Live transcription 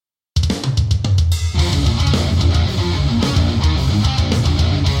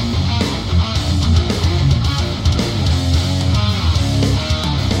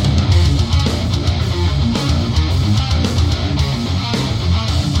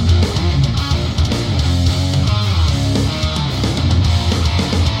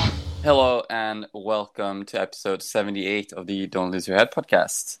Hello and welcome to episode 78 of the Don't Lose Your Head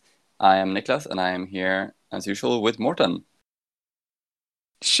podcast. I am Niklas and I am here as usual with Morten.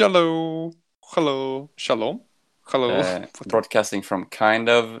 Shalom. Hello. Shalom. Hello. Broadcasting from kind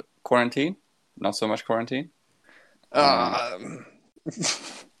of quarantine, not so much quarantine. Um,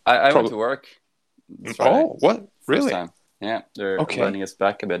 I went to work. Oh, what? Really? Time. Yeah, they're Okay. letting us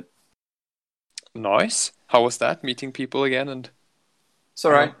back a bit. Nice. How was that? Meeting people again and It's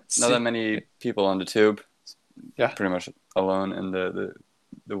all right. Not see- that many people on the tube. Yeah. Pretty much alone in the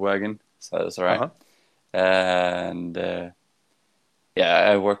wagon, so that's all right. Uh-huh. And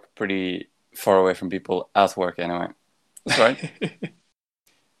yeah, I work pretty far away from people at work anyway. That's right.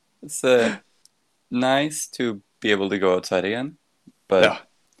 It's nice to be able to go outside again, but Yeah.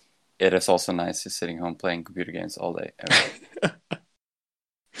 it is also nice just sitting home playing computer games all day. Every day.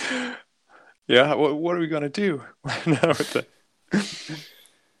 Yeah. What are we gonna do now with that?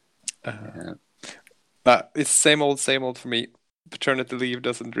 It's same old for me. Paternity leave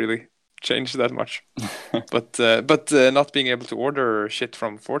doesn't really change that much. But not being able to order shit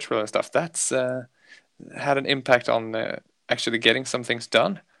from Forge and stuff, that's had an impact on actually getting some things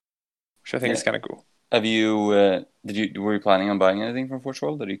done, which I think is kind of cool. Have you were you planning on buying anything from Forge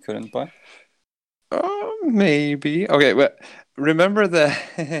World that you couldn't buy? Maybe. Okay, well, remember the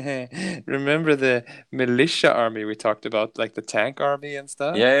militia army we talked about, like the tank army and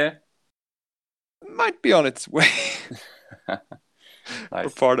stuff? Yeah. Might be on its way. Nice. Or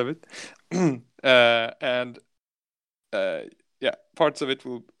part of it. Yeah, parts of it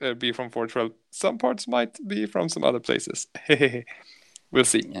will be from Forge World. Some parts might be from some other places. We'll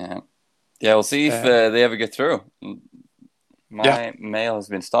see. Yeah, we'll see if they ever get through. My mail has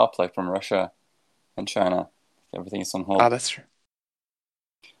been stopped, like from Russia and China. Everything is on hold. That's true.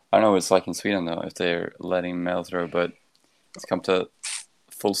 I don't know what it's like in Sweden though, if they're letting mail through, but it's come to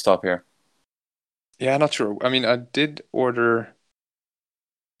full stop here. Yeah, not sure. I mean, I did order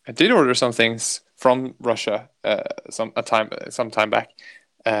some things from Russia some time back.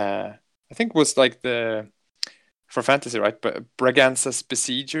 I think it was like for fantasy, right? But Braganza's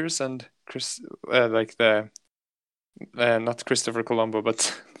Besiegers and like the not Christopher Colombo,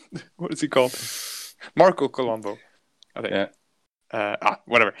 but what is he called? Marco Colombo, I think. Yeah.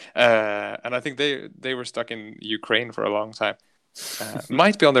 Whatever. And I think they were stuck in Ukraine for a long time.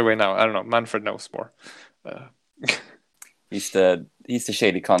 Might be on their way now. I don't know. Manfred knows more. He's the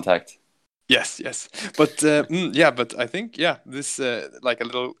shady contact. Yes. But but I think this like a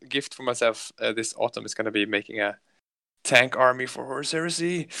little gift for myself this autumn is going to be making a tank army for Horus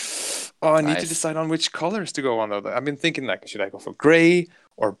Heresy. Oh, I need to decide on which colors to go on though. I've been thinking like, should I go for gray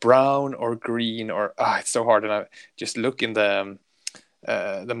or brown or green or it's so hard. And I just look in the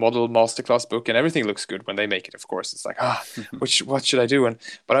model masterclass book and everything looks good when they make it. Of course, it's like what should I do?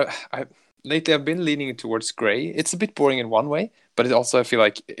 But I lately I've been leaning towards gray. It's a bit boring in one way, but it also I feel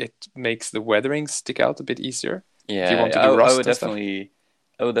like it makes the weathering stick out a bit easier. Yeah, if you want to do rust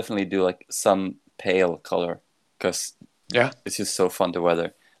I would definitely do like some pale color because it's just so fun to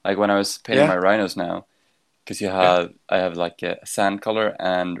weather. Like when I was painting my rhinos now, because I have like a sand color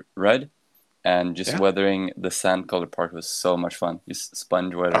and red, and just weathering the sand color part was so much fun. Just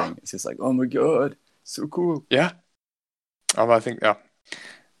sponge weathering. It's just like, oh my god, so cool. Yeah. I think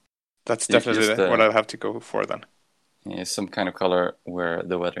that's definitely what I'll have to go for then. Yeah, some kind of color where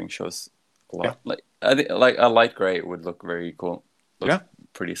the weathering shows a lot. Like I think like a light gray would look very cool.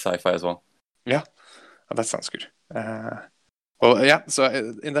 Pretty sci-fi as well. Yeah, that sounds good. Well, yeah. So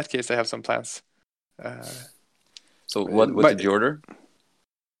in that case, I have some plans. So what did you order?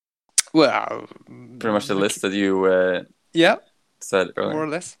 Well, pretty much the list that you said earlier. More or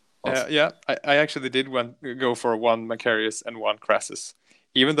less. Awesome. I actually did go for one Macarius and one Crassus,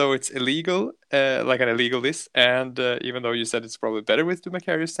 even though it's illegal, like an illegal list, and even though you said it's probably better with the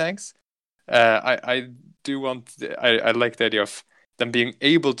Macarius tanks, I do want. I like the idea of them being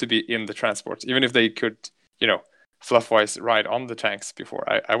able to be in the transports, even if they could, fluff-wise ride on the tanks before.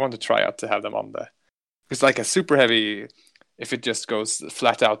 I want to try out to have them on the. It's like a super heavy. If it just goes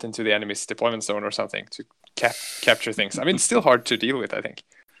flat out into the enemy's deployment zone or something to capture things. I mean, it's still hard to deal with, I think.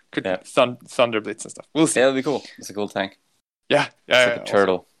 Could Thunder Blitz and stuff. We'll see. Yeah, that'd be cool. It's a cool tank. Yeah. It's like a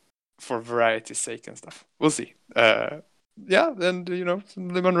turtle. For variety's sake and stuff. We'll see. And some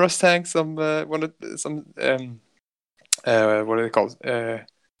Limon Rust tanks, some what are they called?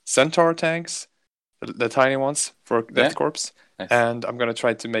 Centaur tanks, the tiny ones for Death Corps. Nice. And I'm gonna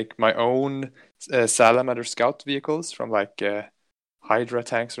try to make my own Salamander Scout vehicles from like Hydra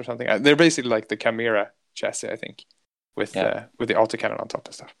tanks or something. They're basically like the Chimera chassis, I think, with the autocannon on top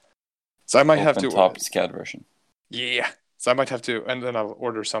and stuff. So I might have to top Scout version. Yeah, So I might have to, and then I'll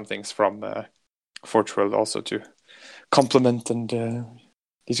order some things from Forge World also to complement and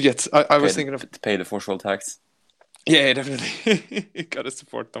did you get? I was thinking of to pay the Forge World tax. Yeah, definitely. Gotta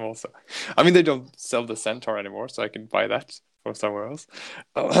support them also. I mean, they don't sell the Centaur anymore, so I can buy that from somewhere else.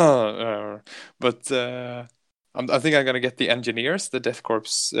 But I think I'm gonna get the engineers, the Death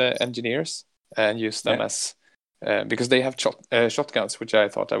Corps engineers, and use them as because they have shotguns, which I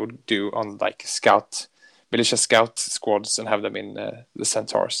thought I would do on like militia scout squads and have them in the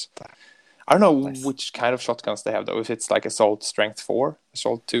Centaurs. I don't know which kind of shotguns they have though. If it's like Assault Strength 4,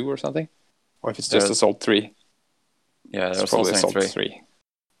 Assault 2, or something, or if it's just Assault 3. Yeah, there's probably Assault 3.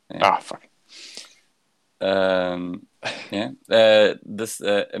 Yeah. Fuck. This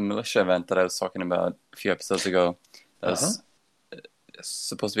militia event that I was talking about a few episodes ago was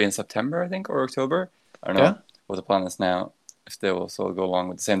supposed to be in September, I think, or October. I don't know what the plan is now, if they will also go along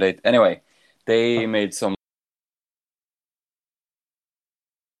with the same date. Anyway, they made some...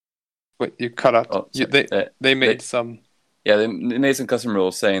 Wait, you cut out. They made some... Yeah, they made some custom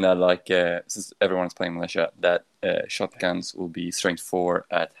rules saying that, like, since everyone's playing militia, that shotguns will be strength 4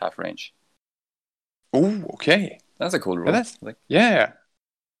 at half range. Oh, okay. That's a cool rule. Yeah.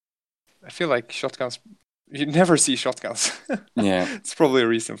 I feel like shotguns... You never see shotguns. Yeah. It's probably a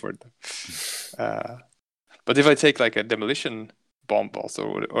reason for it. But if I take, like, a demolition bomb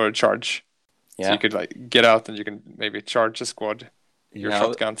also, or a charge, so you could, like, get out and you can maybe charge a squad, your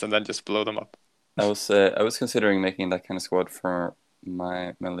shotguns, and then just blow them up. I was considering making that kind of squad for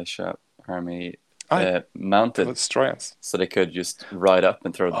my militia army mounted, so they could just ride up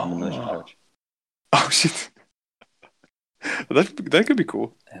and throw the demolition charge. Oh shit! that could be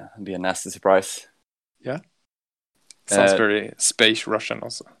cool. Yeah, it'd be a nasty surprise. Yeah, sounds very space Russian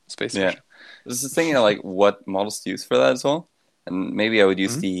also. Space Russian. I was just thinking of, like, what models to use for that as well, and maybe I would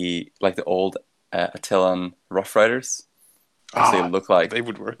use the old Attilan Rough Riders. They look like they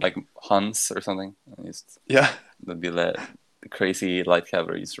would work like Huns or something. That'd be the crazy light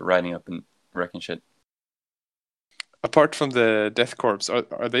cavalry just riding up and wrecking shit. Apart from the Death Corps,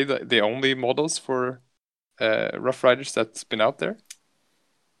 are they the only models for Rough Riders that's been out there?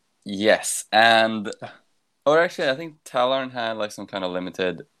 Yes, and actually, I think Tallarn had like some kind of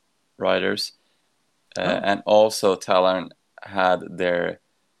limited riders, and also Tallarn had their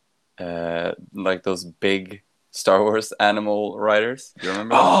like those big Star Wars animal riders. Do you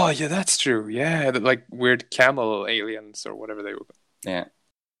remember that? Oh, yeah, that's true. Yeah, like weird camel aliens or whatever they were. Yeah.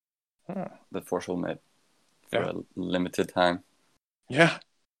 The Force World made for a limited time. Yeah.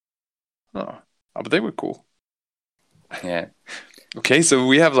 Oh, but they were cool. Yeah. Okay, so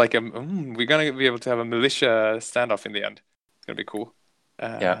we have like we're gonna be able to have a militia standoff in the end. It's gonna be cool.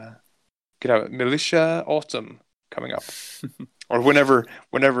 Could have a militia autumn coming up, or whenever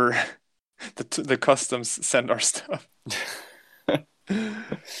the customs send our stuff.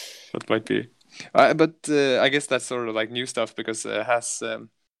 That might be. But I guess that's sort of like new stuff because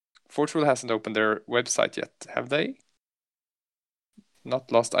Forge World hasn't opened their website yet, have they?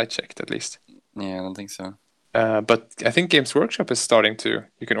 Not last I checked, at least. Yeah, I don't think so. But I think Games Workshop is starting to.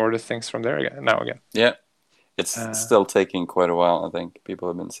 You can order things from there again. Yeah, it's still taking quite a while. I think people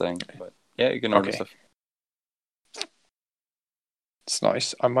have been saying, but yeah, you can order stuff. It's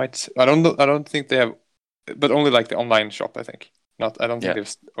nice. I don't think they have, but only like the online shop. I think not. I don't think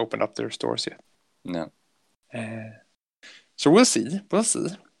they've opened up their stores yet. No. So we'll see. We'll see.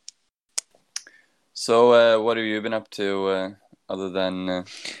 So what have you been up to other than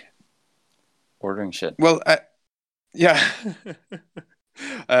ordering shit? Well,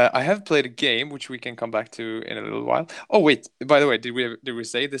 I have played a game which we can come back to in a little while. Oh wait, by the way, did we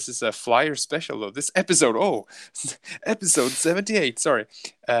say this is a flyer special though? This episode, episode 78. Sorry,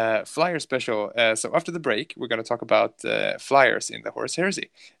 flyer special. So after the break, we're going to talk about flyers in the Horus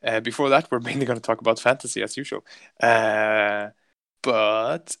Heresy. Before that, we're mainly going to talk about fantasy as usual.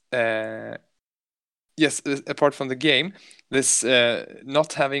 But yes, apart from the game, this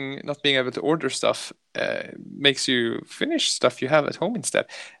not being able to order stuff makes you finish stuff you have at home instead.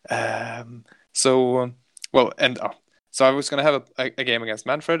 So I was gonna have a game against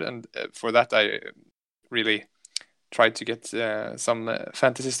Manfred, and for that I really tried to get some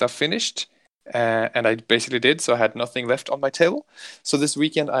fantasy stuff finished, and I basically did. So I had nothing left on my table. So this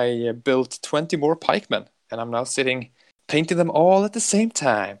weekend I built 20 more pikemen, and I'm now painting them all at the same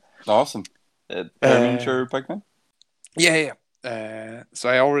time. Awesome. Miniature pikemen? Yeah. So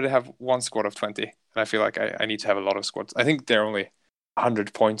I already have one squad of 20, and I feel like I need to have a lot of squads. I think they're only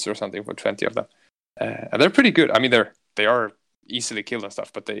 100 points or something for 20 of them. And they're pretty good. I mean, they are easily killed and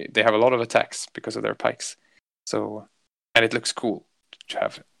stuff, but they have a lot of attacks because of their pikes. So, and it looks cool to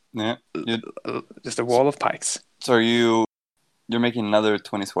have just a wall of pikes. So are you You're making another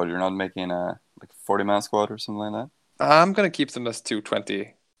 20 squad. You're not making a 40-man squad or something like that? I'm going to keep them as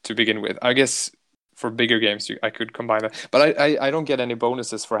 220 to begin with. I guess for bigger games, I could combine that. But I don't get any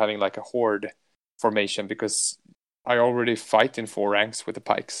bonuses for having like a horde formation because I already fight in 4 ranks with the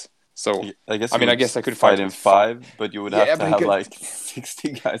pikes. So I guess I guess I could fight in with 5, but you would have to have like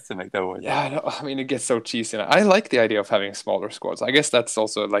 60 guys to make that work. Yeah, I mean, it gets so cheesy. I like the idea of having smaller squads. I guess that's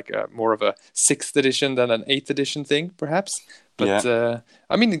also like more of a 6th edition than an 8th edition thing, perhaps. But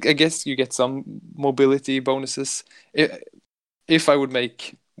I mean, I guess you get some mobility bonuses. If I would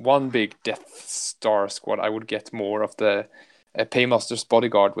make one big Death Star squad, I would get more of the Paymaster's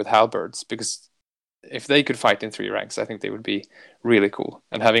bodyguard with halberds, because if they could fight in 3 ranks, I think they would be really cool.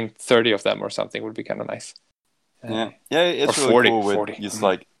 And having 30 of them or something would be kind of nice. Yeah, it's really 40, cool with 40. Just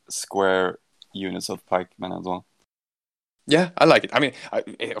like square units of pikemen as well. Yeah, I like it. I mean,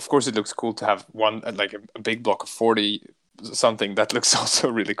 of course, it looks cool to have one like a big block of 40 something. That looks also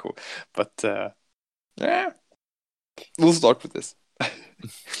really cool. But yeah, we'll start with this.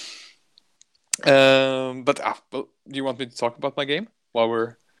 But well, do you want me to talk about my game while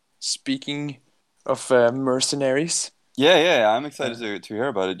we're speaking of mercenaries? Yeah, I'm excited to hear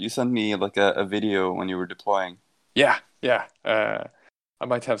about it. You sent me like a video when you were deploying. Yeah. I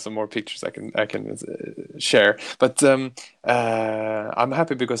might have some more pictures I can share, but I'm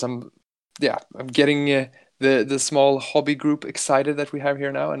happy because I'm getting the small hobby group excited that we have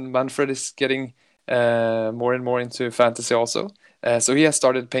here now, and Manfred is getting more and more into fantasy also. So he has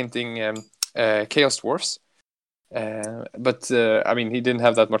started painting Chaos Dwarfs, but I mean, he didn't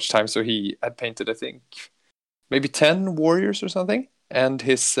have that much time, so he had painted, I think, maybe 10 warriors or something, and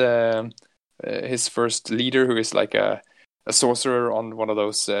his first leader, who is like a sorcerer on one of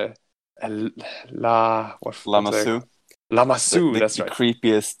those Lamassu. Lamassu, that's right. The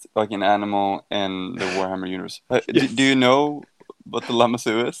creepiest fucking animal in the Warhammer universe. Yes. Do you know what the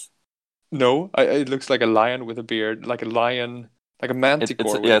Lamassu is? No, it looks like a lion with a beard, like a lion, like a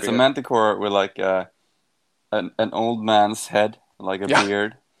manticore. It's a manticore with like an old man's head, like a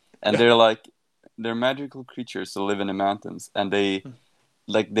beard, and they're magical creatures that live in the mountains, and they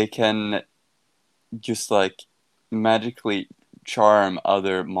can just like magically charm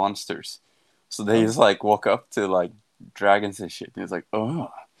other monsters. So they just like walk up to like dragons and shit, and it's like, oh,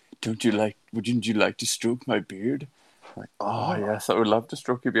 wouldn't you like to stroke my beard? Like, oh yes, I would love to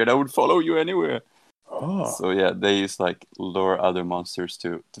stroke your beard. I would follow you anywhere. Oh. So yeah, they use like lure other monsters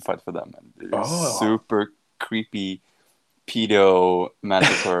to fight for them, and they're super creepy pedo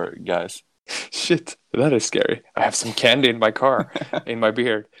manticore guys. Shit, that is scary. I have some candy in my car, in my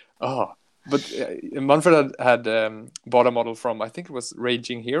beard. Oh, but Manfred had bought a model from, I think it was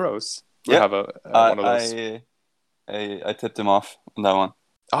Raging Heroes. Yeah, have one of those. I tipped him off on that one.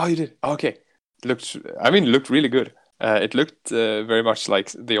 Oh, you did? Okay. Looked really good. It looked very much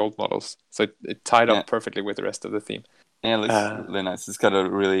like the old models, so it tied up perfectly with the rest of the theme. Yeah, it looks really nice. It's got a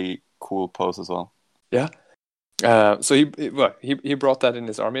really cool pose as well. Yeah. So he brought that in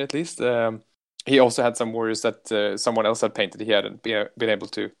his army at least. He also had some warriors that someone else had painted. He hadn't been able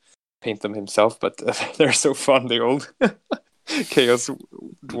to paint them himself, but they're so fun. The old Chaos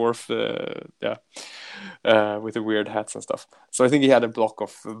Dwarf, with the weird hats and stuff. So I think he had a block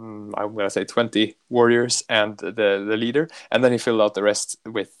of I'm gonna say 20 warriors and the leader, and then he filled out the rest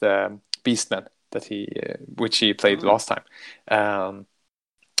with beastmen that which he played last time,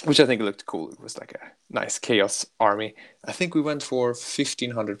 which I think looked cool. It was like a nice chaos army. I think we went for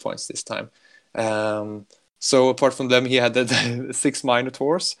 1,500 points this time. So apart from them, he had the 6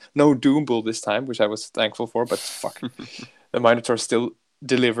 Minotaurs. No Doombull this time, which I was thankful for, but fuck. The Minotaur still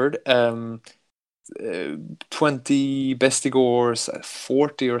delivered. 20 Bestigors,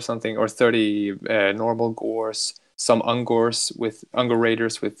 40 or something, or 30 normal Gors, some Ungors with Ungor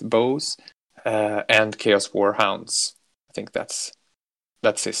Raiders with bows, and Chaos Warhounds. I think that's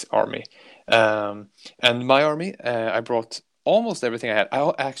his army. And my army, I brought almost everything I had.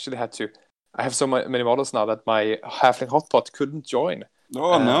 I actually had to. I have so many models now that my Halfling Hotpot couldn't join.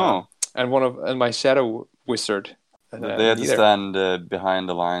 Oh no! And my Shadow Wizard. They had to stand behind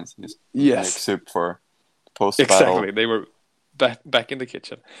the lines and just make soup for post-battle. Exactly, they were back in the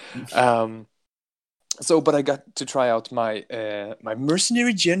kitchen. But I got to try out my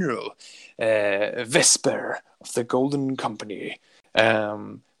mercenary general, Vesper of the Golden Company,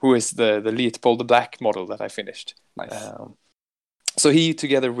 who is the Leopold the Black model that I finished. Nice. So he,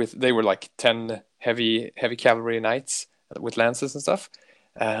 together with, they were like 10 heavy cavalry knights with lances and stuff.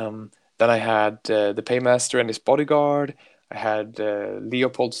 Then I had the Paymaster and his bodyguard. I had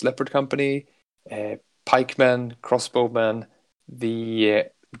Leopold's Leopard Company, pikemen, crossbowmen, the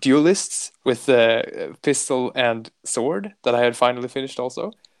duelists with pistol and sword that I had finally finished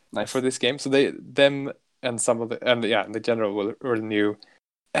also for this game. So them and some of the general were new,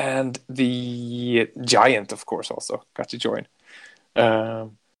 and the giant, of course, also got to join.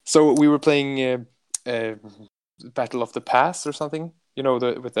 So we were playing Battle of the Pass or something,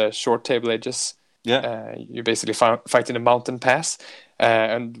 with the short table edges. Yeah. You're basically fighting a mountain pass,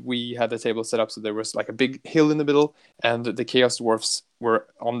 and we had the table set up so there was like a big hill in the middle, and the Chaos Dwarfs were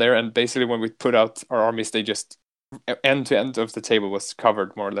on there. And basically, when we put out our armies, they just end to end of the table was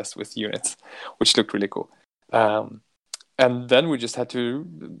covered more or less with units, which looked really cool. And then we just had to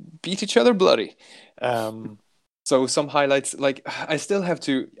beat each other bloody. So some highlights, like I still have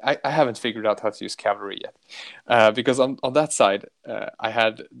to, I haven't figured out how to use cavalry yet. Because on that side,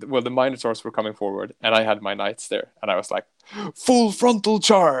 the Minotaurs were coming forward and I had my knights there. And I was like, full frontal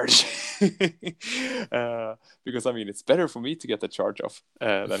charge! Because, I mean, it's better for me to get the charge off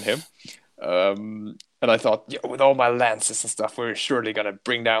than him. And I thought, with all my lances and stuff, we're surely going to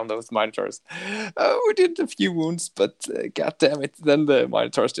bring down those Minotaurs. We did a few wounds, but god damn it, then the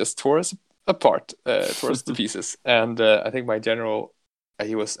Minotaurs just tore us apart, tore us to pieces. And I think my general, I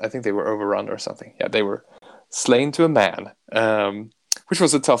think they were overrun or something. Yeah, they were slain to a man, which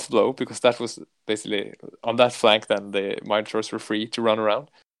was a tough blow, because that was basically, on that flank, then the Minotaurs were free to run around.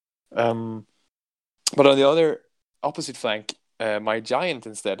 But on the other opposite flank, my giant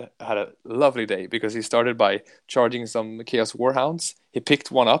instead had a lovely day, because he started by charging some Chaos Warhounds. He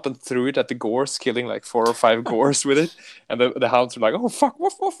picked one up and threw it at the Gors, killing like 4 or 5 Gors with it. And the hounds were like, "Oh fuck,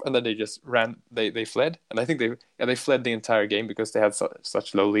 woof woof!" And then they just ran. They fled, and I think they fled the entire game because they had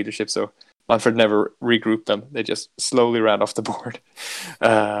such low leadership. So Manfred never regrouped them. They just slowly ran off the board.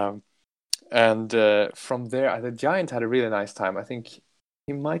 And from there, the giant had a really nice time. I think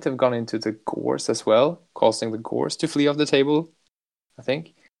he might have gone into the Gors as well, causing the Gors to flee off the table, I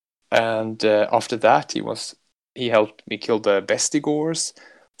think. And after that, he helped me kill the Bestie Gors.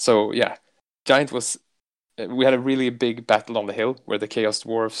 So yeah, giant was. We had a really big battle on the hill where the Chaos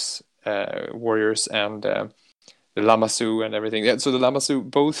Dwarfs, warriors, and the Lamassu and everything. Yeah, so the Lamassu,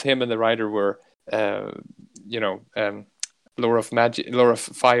 both him and the rider were, lore of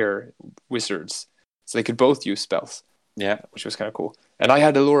fire wizards, so they could both use spells. Yeah, which was kind of cool. And I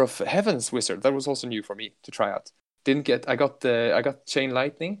had the lore of heavens wizard. That was also new for me to try out. I got chain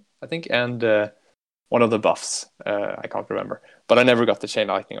lightning, I think, and one of the buffs. I can't remember, but I never got the chain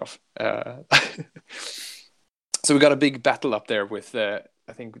lightning off. So we got a big battle up there with I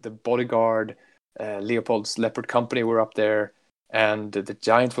think the bodyguard, Leopold's leopard company were up there, and the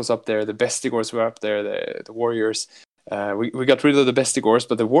giant was up there. The Bestigors were up there. The warriors. We got rid of the Bestigors,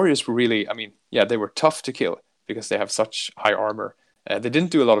 but the warriors were really, they were tough to kill because they have such high armor. They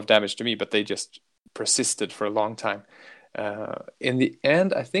didn't do a lot of damage to me, but they just persisted for a long time. In the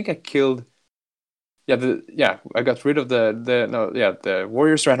end, I think I killed. I got rid of the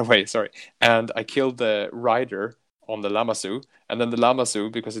warriors ran away. Sorry, and I killed the rider on the Lamassu, and then the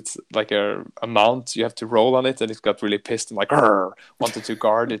Lamassu, because it's like a mount, you have to roll on it, and it got really pissed and like wanted to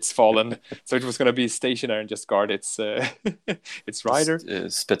guard its fallen, so it was going to be stationary and just guard its its rider.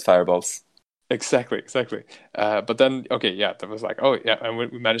 Spit fireballs. Exactly. But then, that was like, and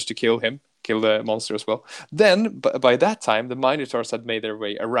we managed to kill the monster as well. Then, by that time, the Minotaurs had made their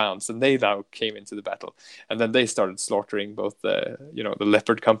way around, so they now came into the battle, and then they started slaughtering both the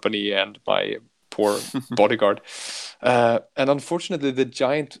leopard company and my poor bodyguard. And unfortunately, the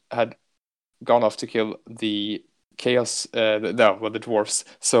giant had gone off to kill the chaos, the dwarfs.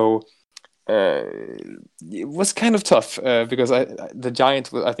 So. It was kind of tough because the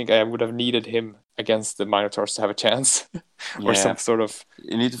giant, I think I would have needed him against the Minotaurs to have a chance, or some sort of.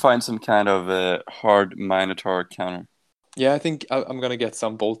 You need to find some kind of hard Minotaur counter. Yeah, I think I'm gonna get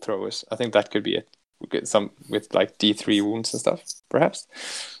some bolt throwers. I think that could be it. We get some with like D3 wounds and stuff, perhaps.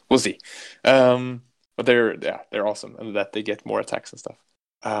 We'll see. But they're awesome, and that they get more attacks and stuff.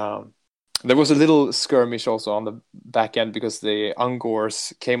 There was a little skirmish also on the back end because the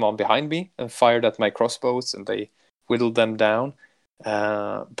Ungors came on behind me and fired at my crossbows, and they whittled them down.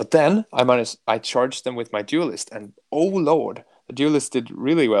 But then I charged them with my duelist, and oh lord, the duelist did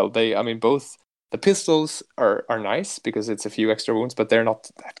really well. Both the pistols are nice because it's a few extra wounds, but they're not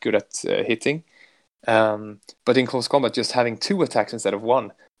that good at hitting. But in close combat, just having 2 attacks instead of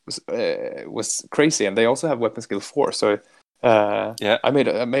 1 was crazy, and they also have weapon skill 4, so. I made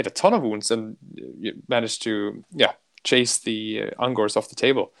a ton of wounds and managed to chase the Ungors off the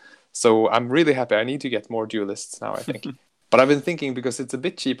table. So I'm really happy. I need to get more duelists now, I think. But I've been thinking, because it's a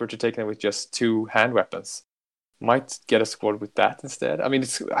bit cheaper to take them with just 2 hand weapons, might get a squad with that instead.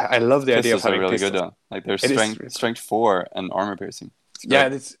 I love the idea of having really pistols. good though. Like they're strength 4 and armor piercing. Yeah,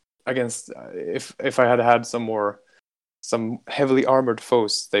 it's against if I had some heavily armored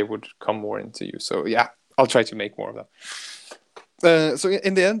foes, they would come more into you. So yeah, I'll try to make more of them. So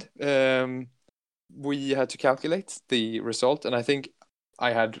in the end, we had to calculate the result, and I think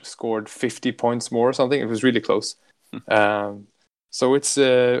I had scored 50 points more or something. It was really close. So it's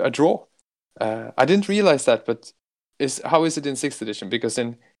a draw. I didn't realize that, but how is it in 6th edition? Because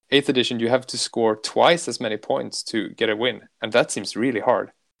in 8th edition, you have to score twice as many points to get a win, and that seems really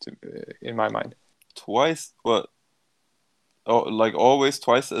hard in my mind. Twice? What? Oh, like always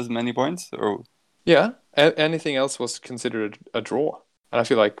twice as many points? Or yeah, anything else was considered a draw, and I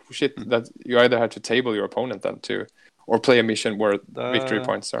feel like shit that you either had to table your opponent then too, or play a mission where victory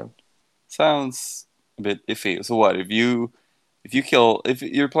points aren't. Sounds a bit iffy. So what if you're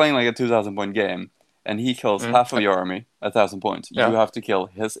playing like a 2,000 point game and he kills half of your army, 1,000 points, you have to kill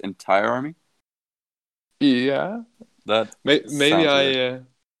his entire army? Yeah, that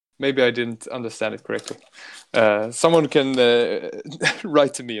maybe I didn't understand it correctly. Someone can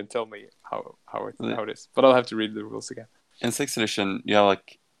write to me and tell me how it is, but I'll have to read the rules again. In 6th edition, you have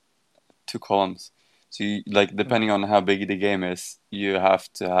like 2 columns. So you, like depending on how big the game is, you have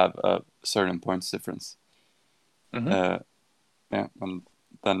to have a certain points difference. And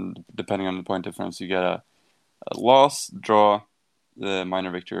then depending on the point difference, you get a loss, draw, the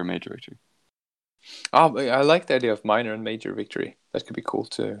minor victory or major victory. Oh, I like the idea of minor and major victory. That could be cool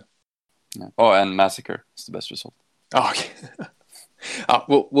too. Yeah. Oh, and massacre is the best result. Oh, okay.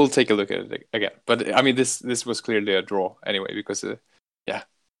 We'll take a look at it again. But I mean, this was clearly a draw anyway because it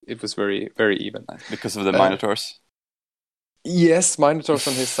was very, very even. Because of the Minotaurs? Yes, Minotaurs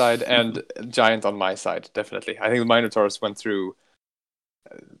on his side and Giant on my side, definitely. I think the Minotaurs went through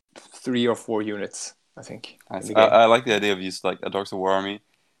 3 or 4 units, I think. Nice. I like the idea of using like a Dogs of War army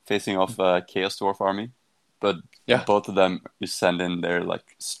facing off a Chaos Dwarf army, but both of them you send in their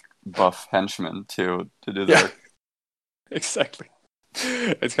like buff henchmen to do their... Exactly.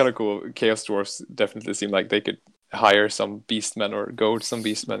 It's kind of cool. Chaos Dwarfs definitely seem like they could hire some beastmen or goad some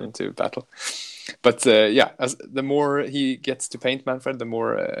beastmen into battle. But as the more he gets to paint Manfred, the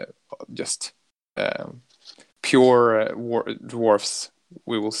more pure dwarfs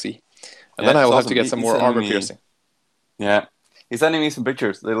we will see. And then I will have to get some more armor piercing. Yeah. He's sending me some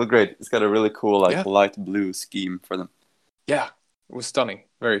pictures. They look great. It's got a really cool light blue scheme for them. Yeah. It was stunning.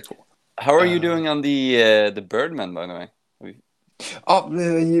 Very cool. How are you doing on the Birdmen, by the way?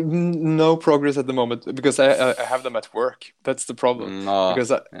 No progress at the moment because I have them at work. That's the problem.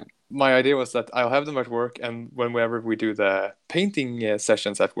 Because my idea was that I'll have them at work, and whenever we do the painting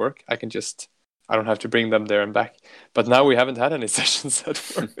sessions at work, I don't have to bring them there and back. But now we haven't had any sessions at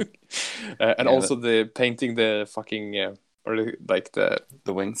work, and also the painting the fucking the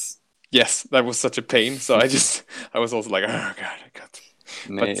wings. Yes, that was such a pain. So I was also like, oh god, I got.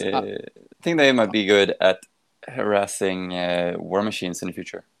 I think they might be good at harassing war machines in the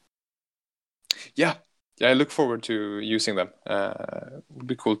future. Yeah, I look forward to using them. It would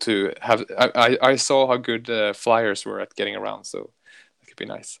be cool to have. I saw how good flyers were at getting around, so that could be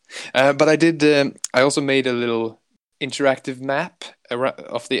nice. But I did. I also made a little interactive map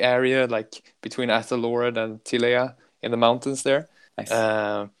of the area, like between Athelord and Tilea in the mountains there,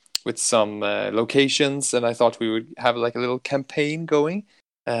 with some locations, and I thought we would have like a little campaign going.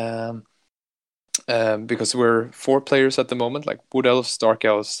 Because we're 4 players at the moment, like Wood Elves, Dark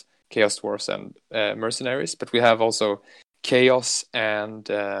Elves, Chaos Dwarfs, and Mercenaries. But we have also Chaos, and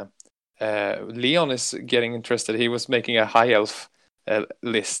Leon is getting interested. He was making a High Elf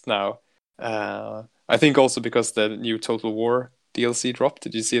list now. I think also because the new Total War DLC dropped.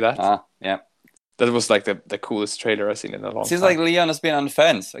 Did you see that? Yeah. That was like the coolest trailer I've seen in a long time. Seems like Leon has been on the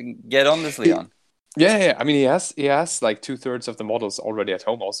fence. Get on this, Leon. Yeah. I mean, he has like 2/3 of the models already at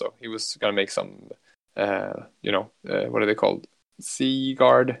home. Also, he was gonna make some, what are they called? Sea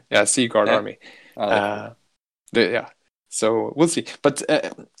Guard. Yeah, Sea Guard army. So we'll see. But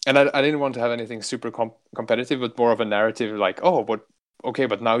and I didn't want to have anything super competitive, but more of a narrative, like,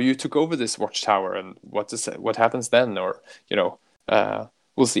 but now you took over this watchtower, and what happens then, or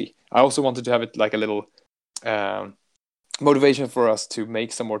we'll see. I also wanted to have it like a little. Motivation for us to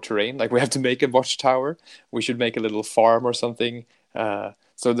make some more terrain. Like, we have to make a watchtower. We should make a little farm or something,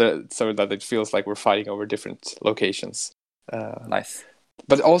 so that it feels like we're fighting over different locations. Nice.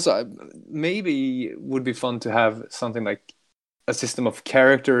 But also, maybe it would be fun to have something like a system of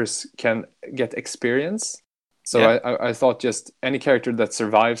characters can get experience. So I thought just any character that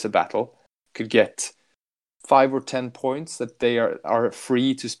survives a battle could get 5 or 10 points that they are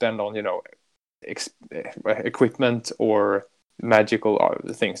free to spend on, equipment or magical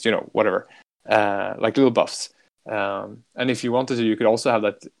things, whatever, like little buffs. And if you wanted to, you could also have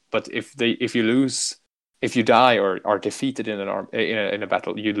that. But if you lose, if you die or are defeated in in a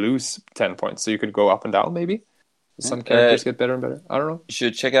battle, you lose 10 points. So you could go up and down maybe. Some characters get better and better. I don't know. You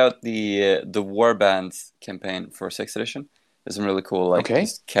should check out the Warbands campaign for 6th edition. There's some really cool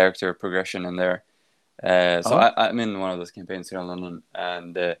just character progression in there. So I'm in one of those campaigns here in London,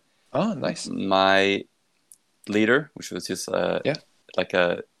 and nice. My leader, which was just like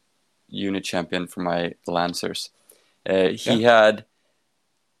a unit champion for my Lancers, he had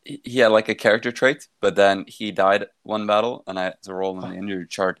like a character trait, but then he died one battle, and I had to roll on the injury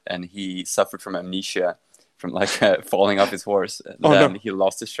chart, and he suffered from amnesia from like falling off his horse, and then he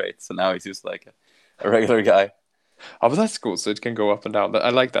lost his trait, so now he's just like a regular guy. Oh, but that's cool. So it can go up and down.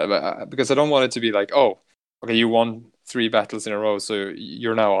 I like that, but, because I don't want it to be like, oh, okay, you won 3 battles in a row, so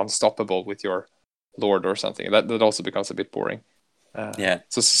you're now unstoppable with your lord or something. That also becomes a bit boring.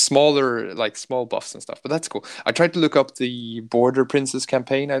 So smaller, like small buffs and stuff. But that's cool. I tried to look up the Border Princess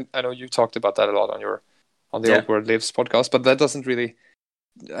campaign. I know you talked about that a lot on the Old World Lives podcast, but that doesn't really.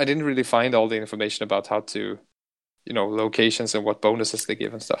 I didn't really find all the information about how to, locations and what bonuses they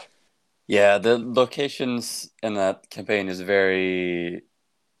give and stuff. Yeah, the locations in that campaign is very,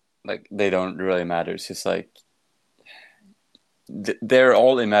 like, they don't really matter. It's just like, they're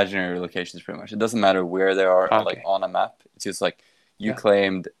all imaginary locations pretty much. It doesn't matter where they are like on a map. It's just like, you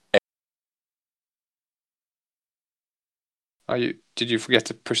claimed... Did you forget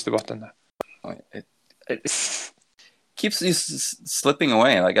to push the button? It keeps slipping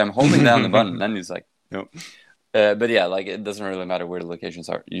away. Like, I'm holding down the button, and then it's like, no. But yeah, like, it doesn't really matter where the locations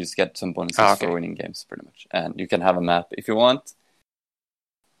are. You just get some bonuses for winning games, pretty much. And you can have a map if you want,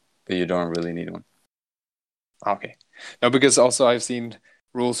 but you don't really need one. Okay. No, because also I've seen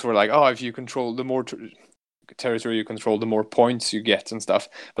rules for like, if you control the more territory you control, the more points you get and stuff.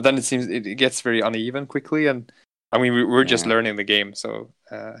 But then it seems it gets very uneven quickly, and I mean we're just learning the game, so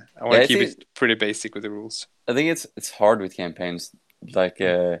I want to keep it pretty basic with the rules. I think it's hard with campaigns. Like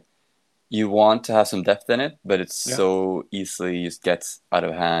you want to have some depth in it, but it's so easily just gets out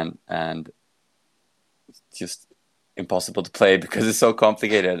of hand, and it's just impossible to play because it's so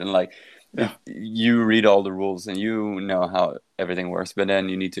complicated. And like you read all the rules and you know how everything works, but then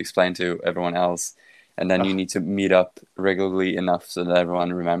you need to explain to everyone else. And then you need to meet up regularly enough so that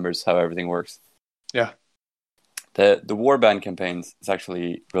everyone remembers how everything works. Yeah. The Warband campaigns is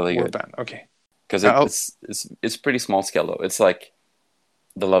actually really good. Warband, okay. Because it's pretty small scale though. It's like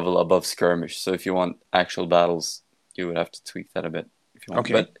the level above skirmish. So if you want actual battles, you would have to tweak that a bit. If you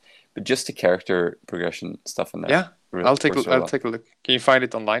want. Okay. But just the character progression stuff in there. Yeah. I'll take a look. Can you find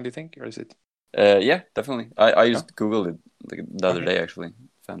it online, do you think? Or is it? Yeah, definitely. I just Googled it the other day actually.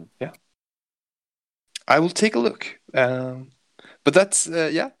 Found it. Yeah. I will take a look. But that's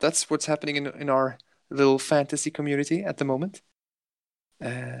what's happening in our little fantasy community at the moment.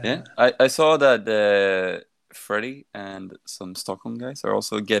 I saw that Freddy and some Stockholm guys are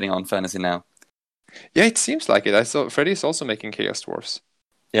also getting on fantasy now. Yeah, it seems like it. I saw Freddy is also making Chaos Dwarfs.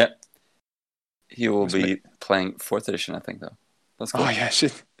 Yeah. He will be playing 4th edition, I think, though. That's cool. Oh, yeah,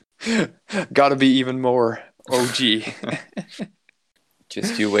 shit. Gotta be even more OG.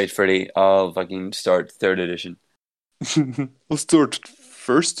 Just you wait, Freddy. I'll fucking start 3rd edition. I'll start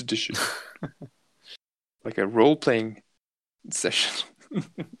 1st edition. Like a role-playing session.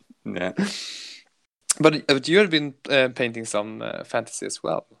 Yeah. But you have been painting some fantasy as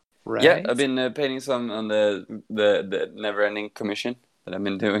well, right? Yeah, I've been painting some on the Never-Ending Commission that I've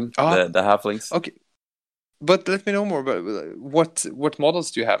been doing, the halflings. Okay. But let me know more about what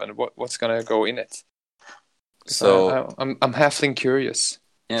models do you have and what's gonna go in it. So I'm halfling curious.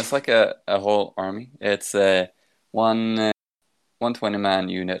 Yeah, it's like a whole army. It's one 20-man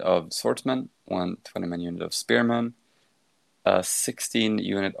unit of swordsmen, one 20-man unit of spearmen, a 16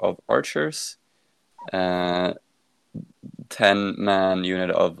 unit of archers, 10-man unit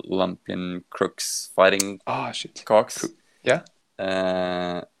of lumpian crooks fighting cocks. Yeah.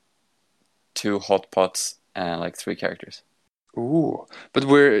 2 hot pots and like 3 characters. Ooh, but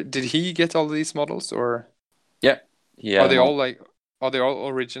where did he get all these models, or? Yeah. Are they all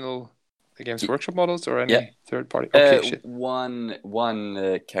original Games Workshop models or any third party? Okay, shit.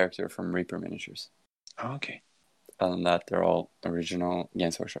 One character from Reaper Miniatures. Oh, okay. Other than that, they're all original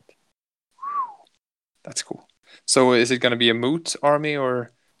Games Workshop. That's cool. So is it going to be a moot army,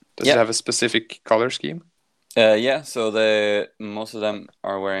 or does it have a specific color scheme? Yeah, so most of them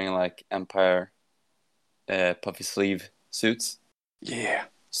are wearing like Empire puffy sleeve suits. Yeah.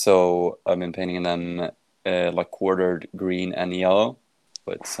 So I've been painting them like quartered green and yellow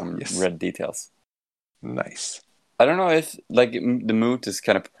with some red details. Nice. I don't know if like the moot is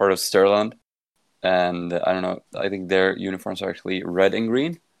kind of part of Stirland, and I don't know. I think their uniforms are actually red and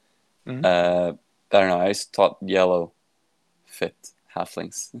green. Mm-hmm. I don't know. I just thought yellow fit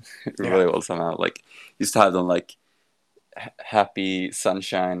halflings really well somehow. Like used to have them like happy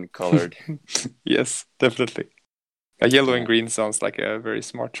sunshine colored. Yes, definitely. Yellow and green sounds like a very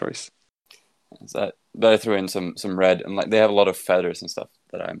smart choice. So but I threw in some red, and like they have a lot of feathers and stuff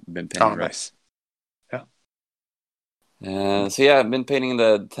that I've been painting. Oh, nice. Yeah. So yeah, I've been painting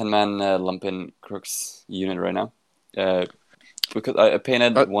the 10-man Lumpin Crooks unit right now. Because I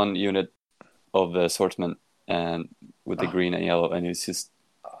painted one unit of the swordsman and with the green and yellow, and it's just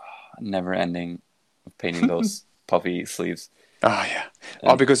never ending of painting those puffy sleeves. Oh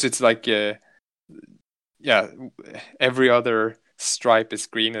yeah. Because it's like every other stripe is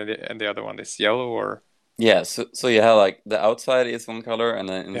green and the other one is yellow, or yeah. So you have like the outside is one color and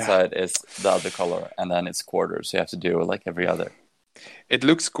then inside is the other color, and then it's quarters. So you have to do like every other. It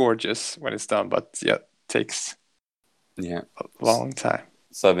looks gorgeous when it's done, but it takes a long time.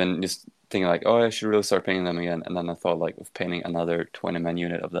 So I've been just thinking like, oh, I should really start painting them again, and then I thought like of painting another 20-man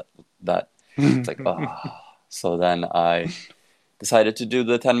unit of that. It's like So then I decided to do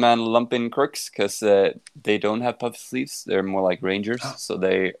the 10-man Lumpin Crooks because they don't have puff sleeves. They're more like rangers, so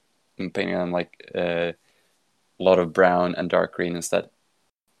I'm painting them like a lot of brown and dark green instead.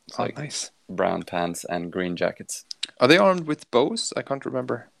 It's like nice. Brown pants and green jackets. Are they armed with bows? I can't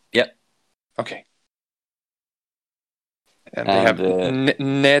remember. Yeah. Okay. And they have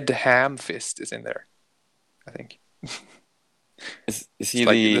Ned Hamfist is in there, I think. Is he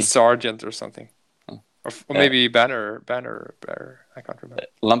like the sergeant or something? Or maybe Banner, I can't remember.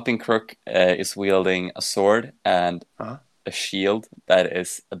 Lumpin Crook is wielding a sword and a shield that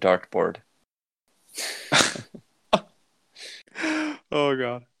is a dartboard. Oh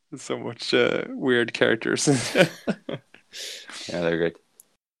god, there's so much weird characters. Yeah, they're great.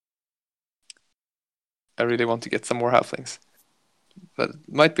 I really want to get some more halflings, but it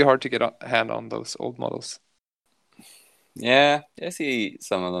might be hard to get a hand on those old models. Yeah, I see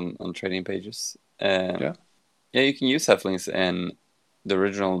some of them on trading pages. Yeah, you can use halflings in the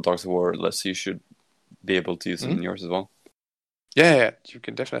original Dogs of War, so you should be able to use them in yours as well. Yeah, you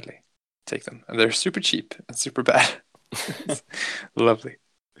can definitely take them, and they're super cheap and super bad. Lovely.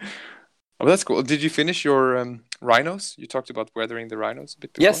 Oh, that's cool. Did you finish your rhinos? You talked about weathering the rhinos a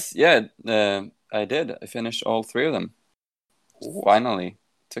bit before. Yes, I did. I finished all 3 of them. Ooh. Finally,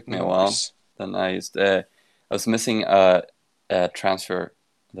 took me a while. Then I was missing a transfer.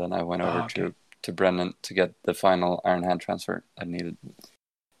 Then I went over to Brennan to get the final Iron Hand transfer I needed,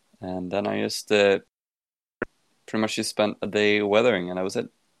 and then I just pretty much just spent a day weathering, and that was it.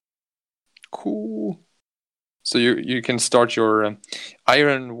 Cool. So you can start your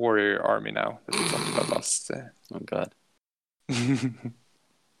Iron Warrior army now that we talked about last. Oh God.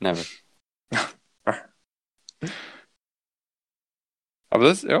 Never.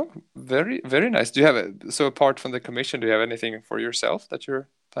 That's very, very nice. Do you have so apart from the commission, do you have anything for yourself that you're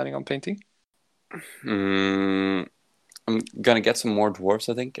planning on painting? I'm gonna get some more dwarves,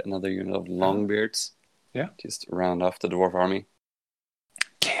 I think. Another unit of Longbeards. Yeah. Just round off the dwarf army.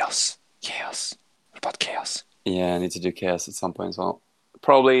 Chaos. What about Chaos? Yeah, I need to do Chaos at some point as well.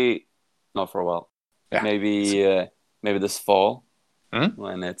 Probably not for a while. Yeah. Maybe this fall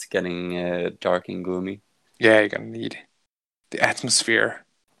when it's getting dark and gloomy. Yeah, you're gonna need the atmosphere.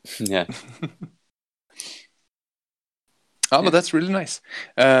 Yeah. But that's really nice.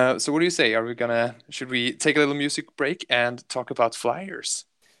 So what do you say? Should we take a little music break and talk about flyers?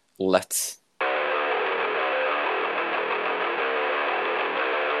 Let's.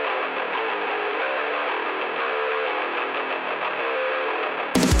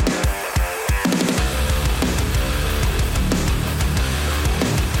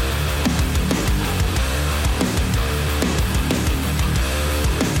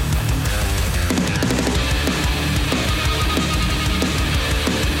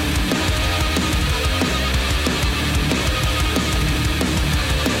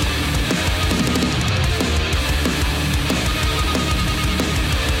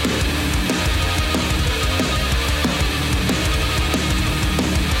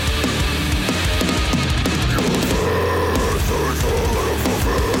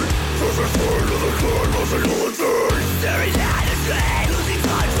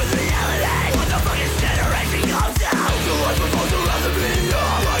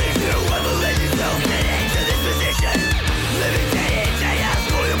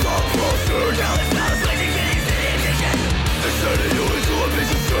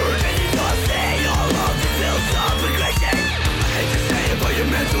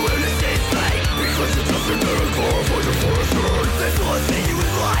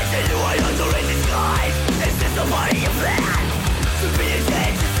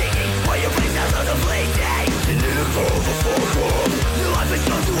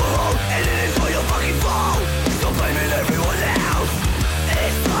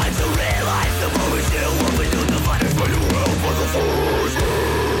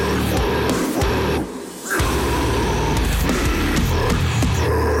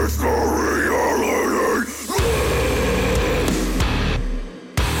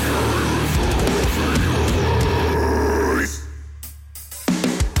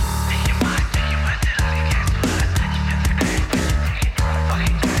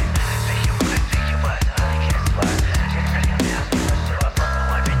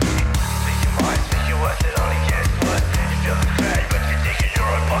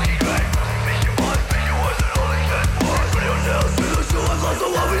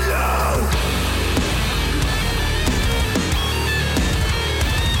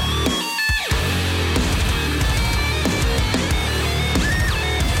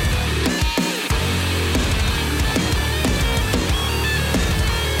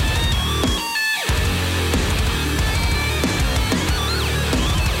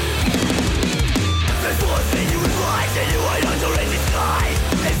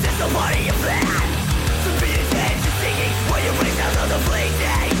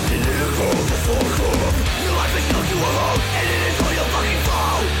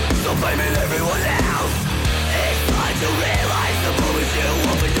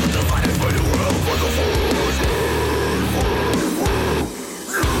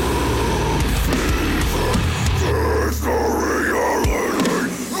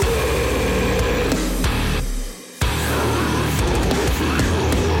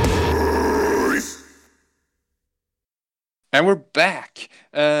 And we're back.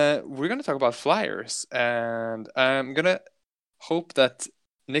 We're going to talk about flyers, and I'm going to hope that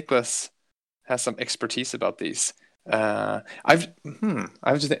Nicholas has some expertise about these. I've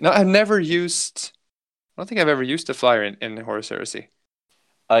never used. I don't think I've ever used a flyer in Horus Heresy.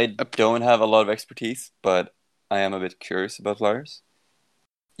 I don't have a lot of expertise, but I am a bit curious about flyers.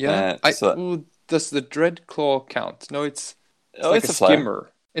 Yeah. Does the Dreadclaw count? No, it's oh, like it's a a flyer.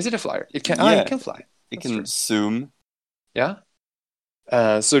 skimmer. Is it a flyer? It can. Yeah, it can fly. It can zoom. Yeah.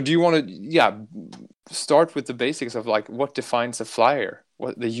 So do you want to, start with the basics of like what defines a flyer,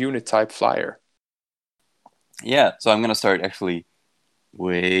 what the unit type flyer? Yeah. So I'm gonna start actually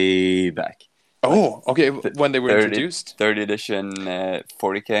way back. Oh, okay. When they were introduced, third edition,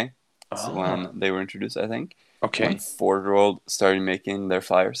 40K. That's when they were introduced, I think. Okay. When Forge World started making their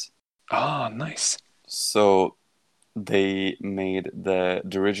flyers. Ah, nice. So they made the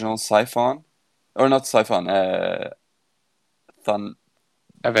original Siphon, or not Siphon,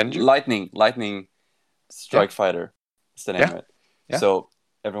 Avenger? Lightning Strike Fighter is the name of it. Yeah. So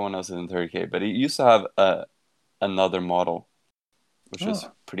everyone knows it in 30K, but it used to have another model, which was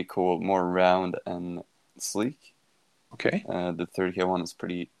pretty cool, more round and sleek. Okay. The 30K one is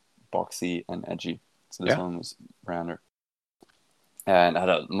pretty boxy and edgy, so this one was rounder and had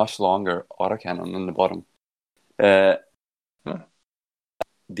a much longer autocannon in the bottom.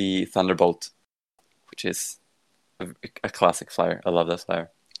 The Thunderbolt, which is a classic flyer. I love that flyer.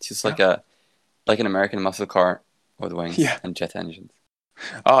 It's just like an American muscle car with wings and jet engines.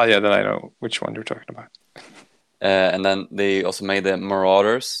 Oh yeah, then I know which one you're talking about. And then they also made the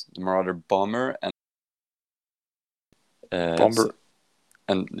Marauders, the Marauder Bomber, and Bomber,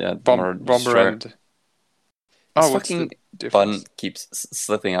 Bomber and fucking button keeps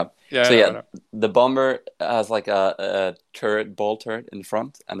slipping up. Yeah, the Bomber has like a turret, ball turret in the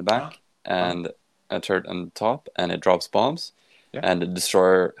front and the back, and a turret on the top, and it drops bombs. And the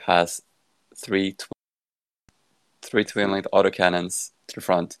Destroyer has three twin-linked autocannons to the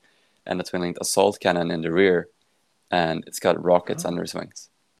front, and a twin-linked assault cannon in the rear, and it's got rockets under its wings.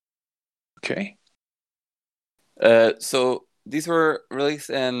 Okay. So these were released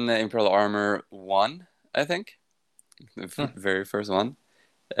in Imperial Armor 1, I think. The very first one.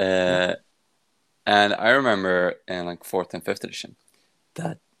 And I remember in like 4th and 5th edition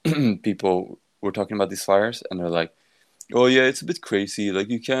that people were talking about these flyers, and they're like, oh yeah, it's a bit crazy. Like,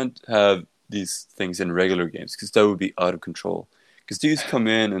 you can't have these things in regular games because that would be out of control. Because these come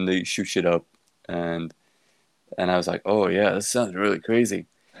in and they shoot shit up. And I was like, oh yeah, this sounds really crazy.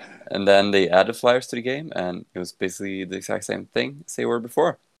 And then they added flyers to the game, and it was basically the exact same thing as they were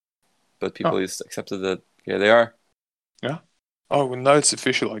before. But people just accepted that, here they are. Yeah. Oh, well, now it's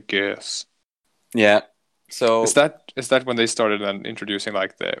official, I guess. Yeah. So is that when they started introducing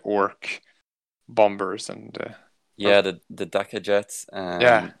like the orc bombers and the Dakka jets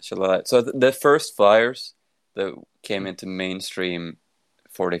and shit like that. So the first flyers that came into mainstream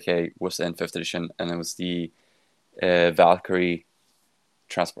 40K was in 5th edition, and it was the Valkyrie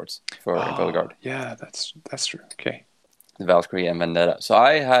transports for Imperial Guard. Yeah, that's true. Okay. The Valkyrie and Vendetta. So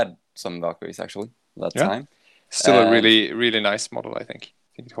I had some Valkyries actually at that time. Still a really, really nice model, I think.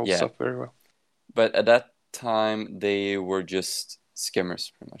 I think it holds up very well. But at that time, they were just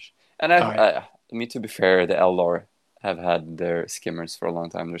skimmers, pretty much. And I mean, to be fair, the Eldar have had their skimmers for a long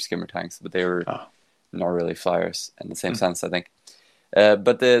time. They're skimmer tanks, but they were not really flyers in the same sense, I think.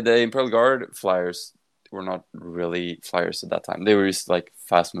 But the Imperial Guard flyers were not really flyers at that time. They were just like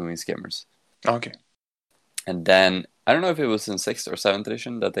fast-moving skimmers. Okay. And then, I don't know if it was in 6th or 7th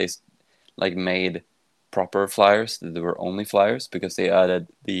edition that they like made proper flyers, that they were only flyers, because they added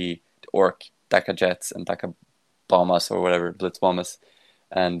the Orc Dakka jets and Dakka bombers or whatever, Blitz bombers,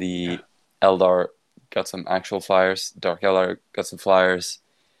 and the Eldar got some actual flyers. Dark Eldar got some flyers.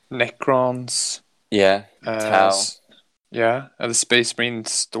 Necrons. Yeah. Tau. Yeah, and the Space Marine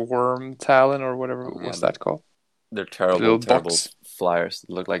Storm Talon or whatever was that called. They're terrible flyers.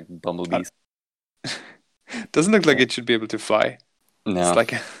 They look like bumblebees. Doesn't look like it should be able to fly. No.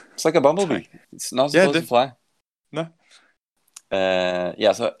 It's like a bumblebee. It's not supposed to fly. No.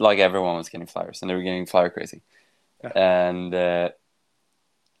 So like everyone was getting flyers, and they were getting flyer crazy. Yeah. And that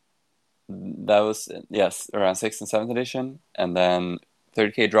was, around 6th and 7th edition. And then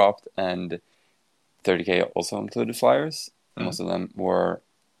 30K dropped, and 30K also included flyers. Most of them were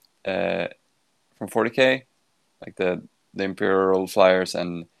from 40K, like the Imperial flyers,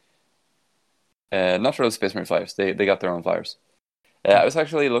 and not really Space Marine flyers. They got their own flyers. I was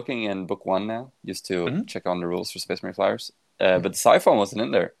actually looking in book 1 now, just to check on the rules for Space Marine flyers. But the Siphon wasn't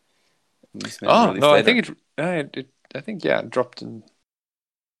in there. I think it dropped in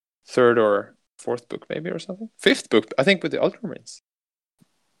 3rd or 4th book maybe or something. 5th book, I think, with the Ultramarines.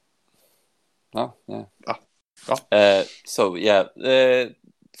 Oh, yeah. Oh. So, yeah,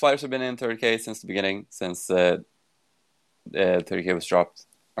 Flyers have been in 30K since the beginning, since 30K was dropped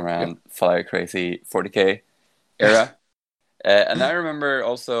around Flyer Crazy 40K era. And I remember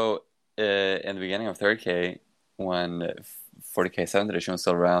also in the beginning of 30K, when 40K 7th edition was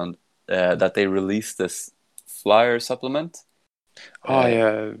still around, that they released this Flyer supplement.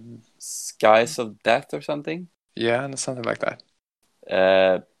 Yeah. Skies of Death or something. Yeah, and something like that.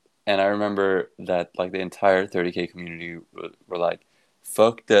 And I remember that like the entire 30K community were like,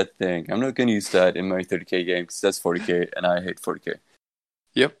 fuck that thing. I'm not going to use that in my 30K game because that's 40K and I hate 40K.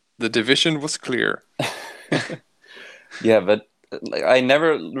 Yep, the division was clear. Yeah, but like, I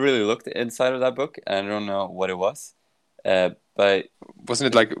never really looked inside of that book. And I don't know what it was. But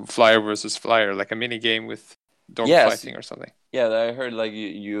wasn't it like Flyer versus Flyer, like a mini game with dogfighting or something? Yeah, I heard like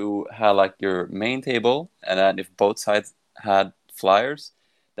you had like your main table, and then if both sides had Flyers,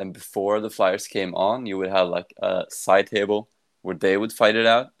 then before the Flyers came on, you would have like a side table where they would fight it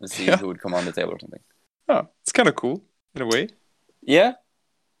out and see who would come on the table or something. Oh, it's kind of cool in a way. Yeah,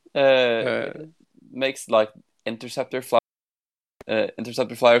 makes like interceptor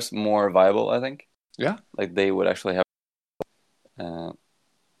Flyers more viable, I think. Yeah, like they would actually have.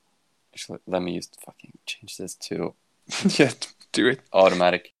 Actually, let me change this to. Yeah, do it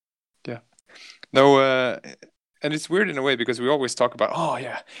automatic. Yeah. No, and it's weird in a way because we always talk about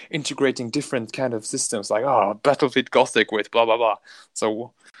integrating different kind of systems like Battlefield Gothic with blah blah blah.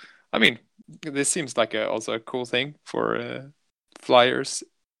 So, I mean, this seems like also a cool thing for Flyers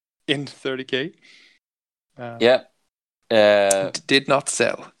in 30K. Yeah. Did not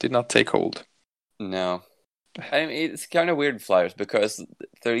sell. Did not take hold. No. I mean, it's kind of weird Flyers because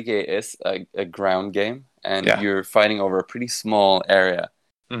 30K is a ground game and you're fighting over a pretty small area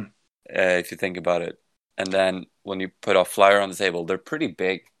if you think about it. And then when you put a Flyer on the table, they're pretty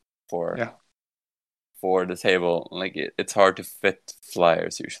big for the table. Like it's hard to fit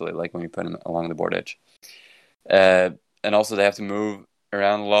Flyers usually, like when you put them along the board edge. And also they have to move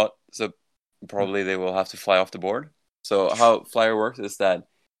around a lot, so probably they will have to fly off the board. So how Flyer works is that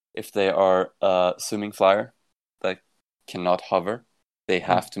if they are a swimming Flyer that cannot hover, they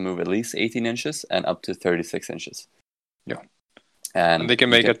have to move at least 18 inches and up to 36 inches. Yeah. And they can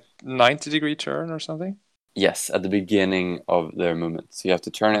make a 90-degree turn or something? Yes, at the beginning of their movement. So you have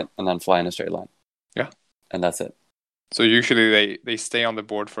to turn it and then fly in a straight line. Yeah. And that's it. So usually they stay on the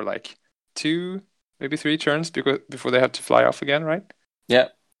board for like 2, maybe 3 turns before they have to fly off again, right? Yeah.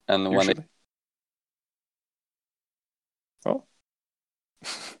 And usually. When Oh.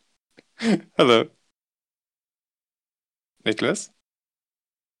 Hello. Nicholas?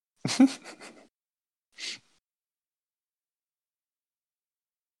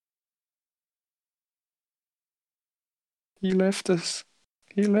 He left us.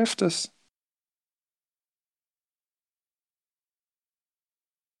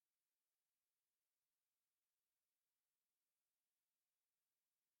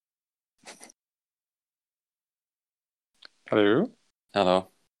 Hello? I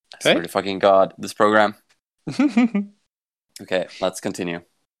swear to fucking God, this program. Okay, let's continue.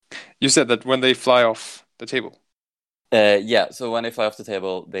 You said that when they fly off the table. Yeah, so when they fly off the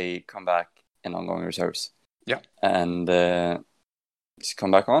table, they come back in ongoing reserves. Yeah. And just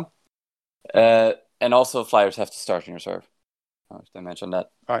come back on. And also Flyers have to start in reserve. Did I mention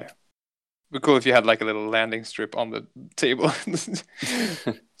that? Oh, yeah. It'd be cool if you had like a little landing strip on the table.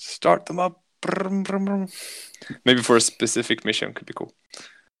 Start them up. Maybe for a specific mission could be cool.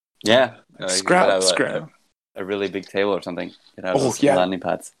 Yeah. Scrap. A really big table or something. It has landing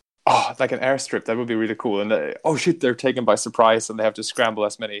pads. Oh, like an airstrip. That would be really cool. And they're taken by surprise and they have to scramble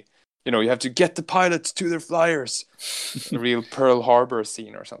as many. You have to get the pilots to their Flyers. A real Pearl Harbor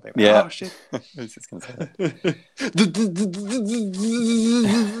scene or something. Yeah. Oh, shit. I was just gonna say that.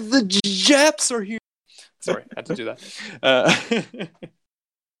 The Japs are here. Sorry, I had to do that.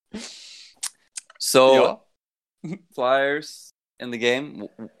 So, Flyers in the game.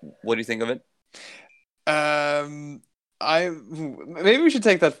 What do you think of it? Maybe we should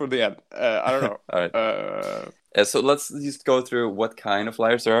take that for the end. I don't know. All right. So let's just go through what kind of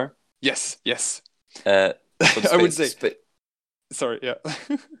Flyers there are. Yes. I would say. Sorry. Yeah.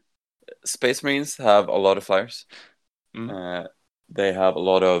 Space Marines have a lot of Flyers. They have a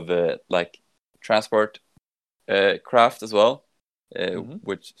lot of transport craft as well,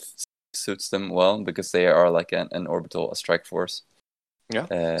 which suits them well because they are like an orbital, a strike force. Yeah.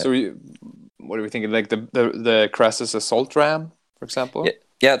 So what are we thinking? Like the Crassus assault ram, for example?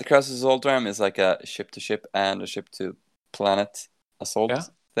 Yeah, the Crassus assault ram is like a ship-to-ship and a ship-to-planet assault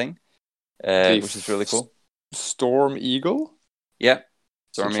thing. which is really cool. Storm Eagle? Yeah.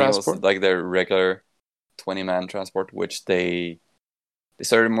 Storm Eagle is transport? like their regular 20-man transport, which they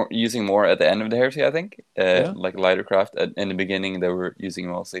started using more at the end of the heresy, I think. Like lighter craft. In the beginning, they were using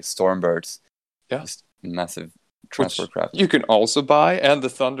mostly Stormbirds. Yeah. Just massive transport craft. You can also buy, and the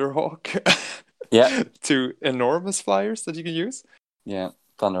Thunderhawk. Yeah. Two enormous flyers that you can use. Yeah.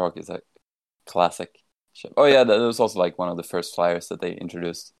 Thunderhawk is a classic ship. Oh yeah, that was also like one of the first flyers that they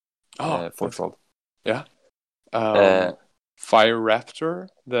introduced. Forge World. Yeah. Fire Raptor,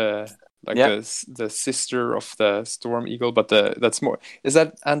 the sister of the Storm Eagle, but that's more. Is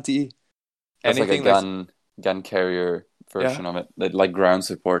that anti? That's like a gun carrier version of it, like ground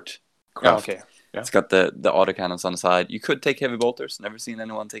support craft. Okay. Yeah. It's got the autocannons on the side. You could take heavy bolters. Never seen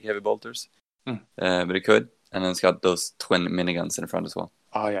anyone take heavy bolters, but it could. And then it's got those twin miniguns in the front as well.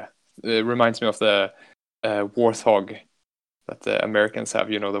 Oh yeah, it reminds me of the Warthog that the Americans have.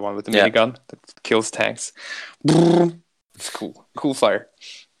 You know, the one with the minigun that kills tanks. It's cool fire.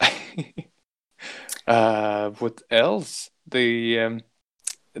 What else? The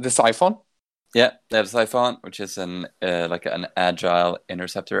Siphon. Yeah, they have Siphon, which is an agile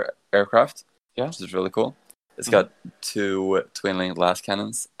interceptor aircraft. Yeah, which is really cool. It's got two twin-linked blast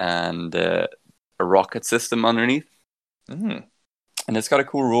cannons and a rocket system underneath. And it's got a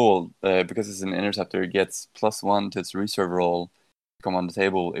cool rule because it's an interceptor. It gets +1 to its reserve roll to come on the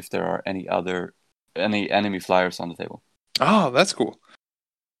table if there are any enemy flyers on the table. Oh, that's cool.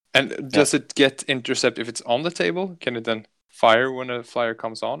 And does it get intercept if it's on the table? Can it then fire when a flyer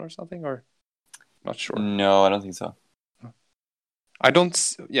comes on or something? Or not sure. No, I don't think so. I don't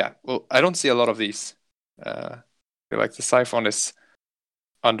see a lot of these. I feel like the Siphon is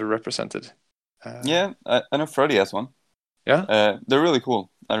underrepresented. I know Freddy has one. Yeah, they're really cool.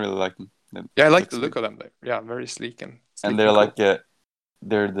 I really like them. I like the look of them. Yeah, very sleek and they're cool. like they're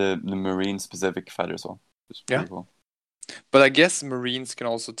the Marine specific fighter as well. It's pretty cool. But I guess Marines can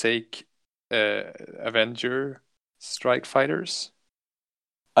also take Avenger strike fighters.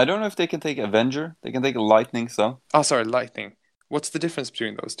 I don't know if they can take Avenger. They can take Lightning. Oh, sorry, Lightning. What's the difference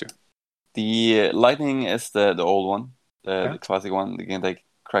between those two? The Lightning is the old one, the classic one. They can take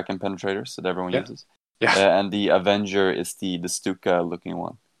Kraken penetrators that everyone uses. Yeah. And the Avenger is the Stuka looking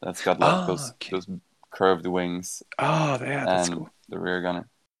one. That's got like those curved wings. Oh, yeah, that's cool. The rear gunner.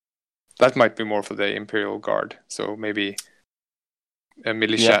 That might be more for the Imperial Guard. So maybe a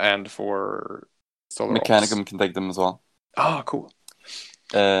militia and for Solar Mechanicum can take them as well. Oh, cool.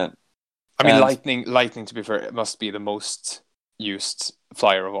 I mean, Lightning, to be fair, must be the most used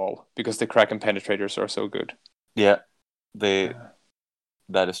flyer of all because the Kraken penetrators are so good. Yeah, that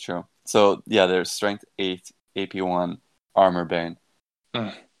is true. So yeah, there's strength 8, AP1, armor bane.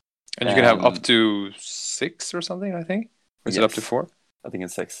 And you can have up to 6 or something, I think. Or is it up to 4? I think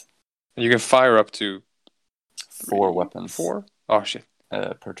it's 6. And you can fire up to 4 weapons. 4? Oh shit.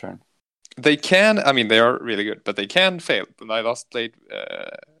 Per turn. They can. I mean, they are really good, but they can fail. When I last played,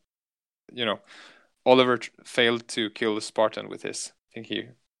 Oliver failed to kill the Spartan with his. I think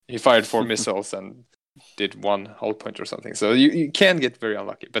he fired 4 missiles and did 1 hull point or something. So you can get very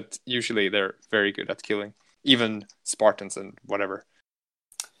unlucky, but usually they're very good at killing even Spartans and whatever.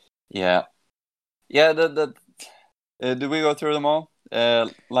 Yeah. Did we go through them all?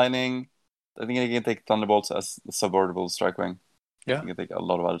 Lightning. I think you can take Thunderbolts as the suborbital strike wing. Yeah. You can take a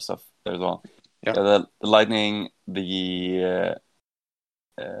lot of other stuff there as well. Yeah. The Lightning, the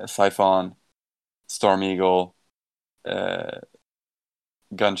Siphon, Storm Eagle,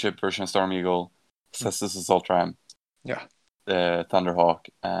 gunship version of Storm Eagle, Cestus Assault Ram, Thunderhawk,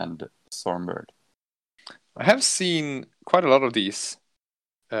 and Stormbird. I have seen quite a lot of these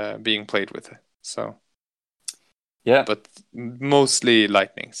being played with, so yeah, but mostly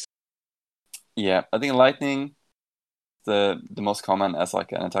Lightnings. Yeah, I think Lightning the most common as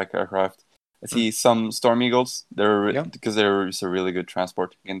like an attack aircraft. I see some Storm Eagles. Because they're a really good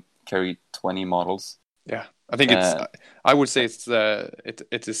transport. You can carry 20 models. Yeah, I think I would say it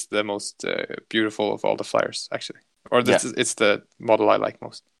is the most beautiful of all the flyers, actually. Or it's the model I like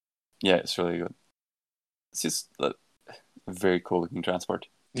most. Yeah, it's really good. It's just a very cool looking transport.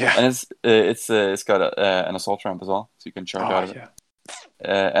 Yeah, and it's got an assault ramp as well, so you can charge out of it.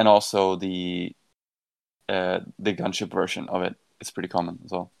 And also the gunship version of it is pretty common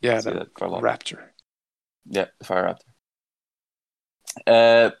as well. Yeah, the Raptor. Yeah, the Fire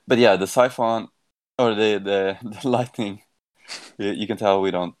Raptor. But yeah, the Siphon or the Lightning, you can tell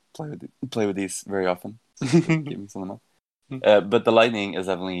we don't play with these very often. So give me some of them. But the Lightning is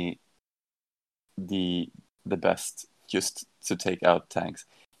definitely the best just to take out tanks.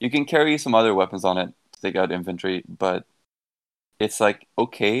 You can carry some other weapons on it to take out infantry, but it's like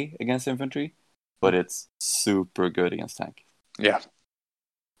okay against infantry, but it's super good against tank. Yeah.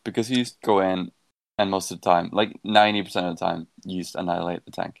 Because you just go in, and most of the time, like 90% of the time, you just annihilate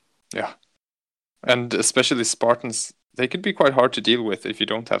the tank. Yeah. And especially Spartans, they could be quite hard to deal with if you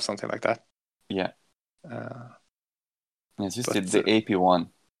don't have something like that. Yeah. Uh, it's just the AP1.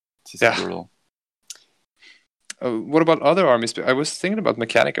 It's just brutal. What about other armies? I was thinking about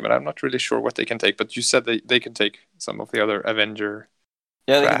Mechanica, but I'm not really sure what they can take. But you said they can take some of the other Avenger.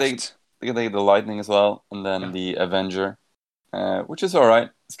 Yeah, they can take the Lightning as well, and then the Avenger, which is alright.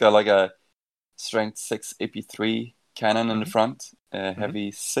 It's got like a strength 6 AP3 cannon in the front,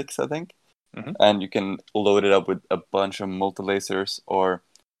 heavy 6, I think. And you can load it up with a bunch of multi-lasers or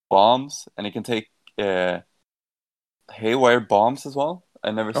bombs, and you can take haywire bombs as well.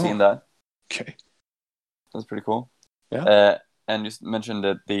 I've never seen that. Okay. That's pretty cool. Yeah. And you mentioned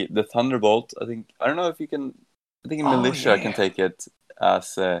that the Thunderbolt, I don't know if you can, I think Militia can take it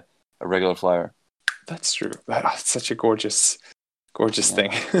as a regular flyer. That's true. That's such a gorgeous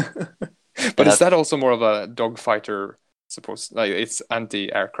thing. But is that also more of a dogfighter, like it's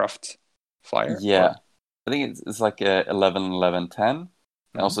anti-aircraft flyer? Yeah. I think it's like 11, 11, 10.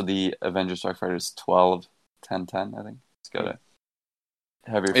 And also the Avenger Starfighter is 12, 10, 10, I think. It's got a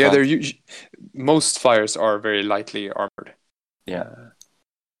heavier front. Yeah, most flyers are very lightly armored. Yeah.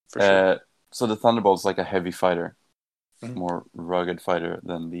 For sure. So the Thunderbolt is like a heavy fighter. More rugged fighter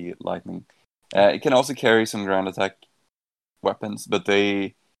than the Lightning. It can also carry some ground attack weapons, but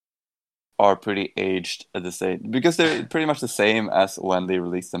they are pretty aged at this stage because they're pretty much the same as when they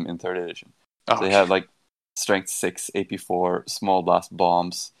released them in 3rd edition. So they have like strength 6 AP4 small blast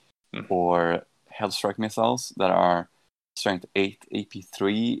bombs or Hellstrike missiles that are strength 8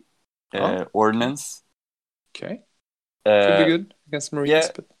 AP3 ordnance. Okay. Could be good against Marines. Yeah,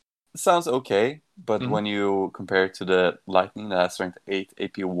 but sounds okay, but when you compare it to the Lightning that has strength 8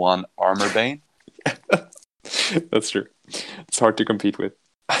 AP1 armor bane. That's true. It's hard to compete with.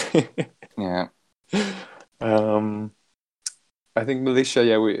 Yeah. I think Militia,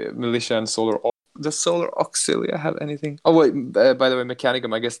 Militia and Solar. Does Solar Auxilia have anything? Oh wait, by the way,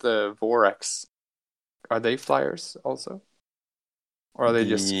 Mechanicum. I guess the Vorax. Are they flyers also, or are they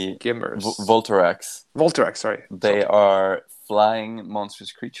just skimmers? Voltarax. Sorry. They are flying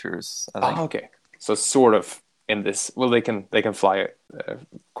monstrous creatures. I think. Okay. So sort of in this. Well, they can fly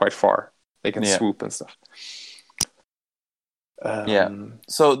quite far. They can swoop and stuff.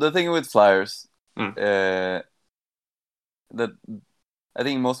 So the thing with flyers, that I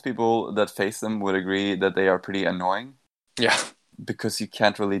think most people that face them would agree that they are pretty annoying. Yeah. Because you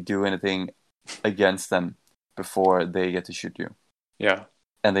can't really do anything against them before they get to shoot you. Yeah.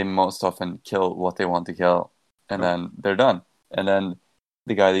 And they most often kill what they want to kill, and then they're done. And then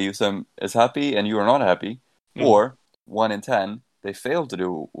the guy that used them is happy, and you are not happy. Or 1 in 10, they fail to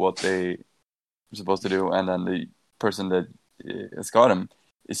do what they were supposed to do, and then the person that has got him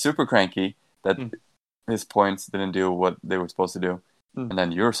is super cranky that his points didn't do what they were supposed to do, and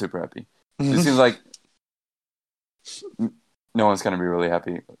then you're super happy. It seems like no one's gonna be really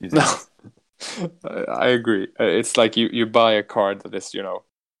happy. No. I agree. It's like you buy a card that is, you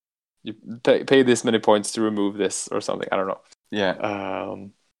pay this many points to remove this or something. I don't know. Yeah.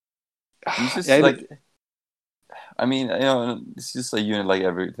 It's just like, I mean, it's just a unit like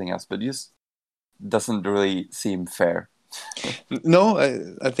everything else, but it just doesn't really seem fair. No,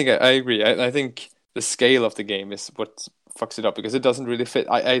 I think I agree. I think the scale of the game is what fucks it up because it doesn't really fit.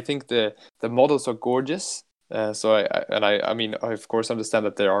 I think the models are gorgeous. So I mean, I of course understand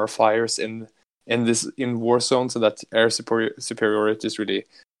that there are flyers in Warzone, so that air superiority is really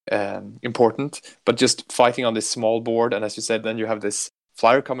important. But just fighting on this small board, and as you said, then you have this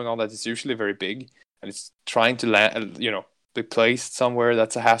flyer coming on that is usually very big, and it's trying to land, be placed somewhere.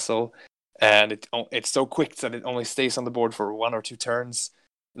 That's a hassle, and it's so quick that it only stays on the board for 1 or 2 turns,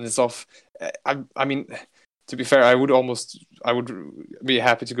 and it's off. I mean. To be fair, I would be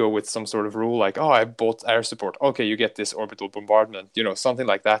happy to go with some sort of rule like, I bought air support. Okay, you get this orbital bombardment, something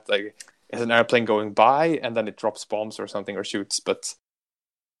like that. Like, it's an airplane going by and then it drops bombs or something or shoots. But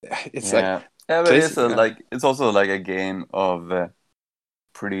it's but it's also like a game of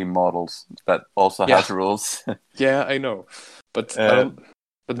pretty models that also has rules. Yeah, I know, but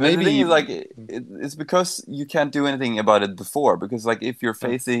maybe the thing is like it's because you can't do anything about it before. Because like if you're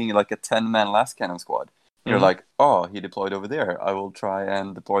facing like a 10-man last cannon squad. You're like, he deployed over there. I will try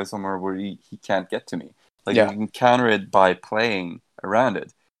and deploy somewhere where he can't get to me. Like, you can counter it by playing around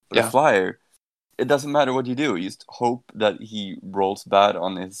it. But a flyer, it doesn't matter what you do. You just hope that he rolls bad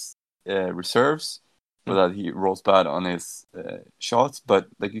on his reserves, or that he rolls bad on his shots. But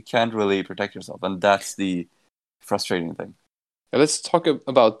like, you can't really protect yourself. And that's the frustrating thing. Now let's talk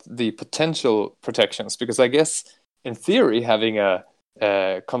about the potential protections, because I guess in theory having a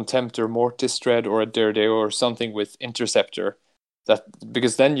Contemptor Mortis Dread or a Derdeo or something with Interceptor, that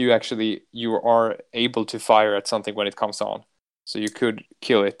because then you are able to fire at something when it comes on, so you could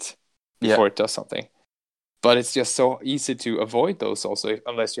kill it before it does something. But it's just so easy to avoid those also,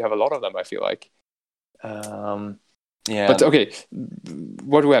 unless you have a lot of them, I feel like. But okay,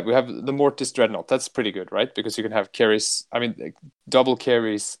 what do we have? We have the Mortis Dreadnought. That's pretty good, right? Because you can have carries. I mean, double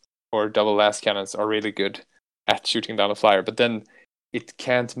carries or double last cannons are really good at shooting down a flyer. But then it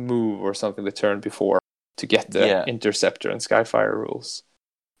can't move or something the turn before to get the Interceptor and Skyfire rules.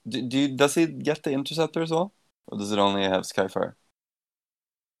 Does it get the Interceptor as well? Or does it only have Skyfire?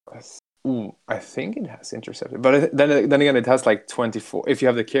 I think it has Interceptor. But then again, it has like 24. If you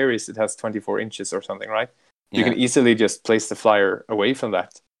have the carries, it has 24 inches or something, right? You can easily just place the flyer away from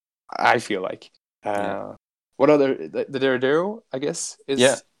that, I feel like. What other... The Derdeo, I guess?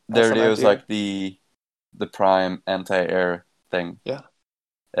 Derdeo is like the prime anti-air thing. Yeah.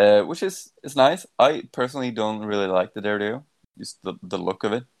 Which is nice. I personally don't really like the Derdeo. Just the look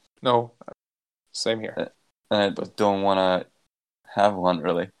of it. No. Same here. And I don't want to have one,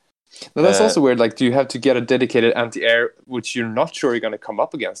 really. No, that's also weird. Like, do you have to get a dedicated anti-air, which you're not sure you're going to come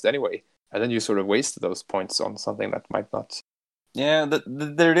up against anyway? And then you sort of waste those points on something that might not. Yeah, the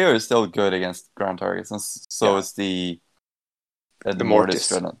Derdeo is still good against ground targets, and so is the Mortis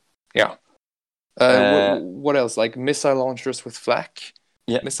Dreadnought. Yeah. What else? Like missile launchers with flak?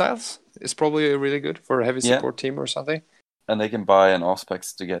 Yeah. Missiles is probably really good for a heavy support team or something. And they can buy an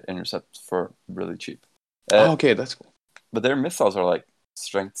Auspex to get Intercept for really cheap. Okay, that's cool. But their missiles are like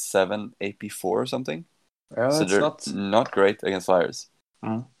strength 7, AP4 or something. So they're not great against flyers.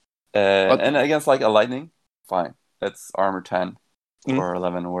 And against like a lightning, fine. That's armor 10 or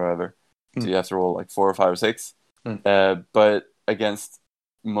 11 or whatever. So you have to roll like 4 or 5 or 6. But against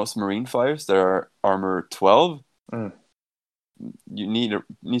most marine flyers that are armor 12, you need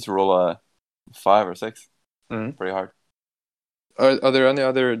to roll a 5 or 6. Pretty hard. Are there any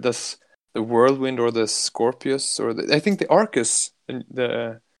other? Does the Whirlwind or the Scorpius or I think the Arcus,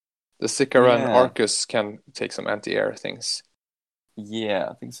 the Sikaran Arcus can take some anti-air things. Yeah,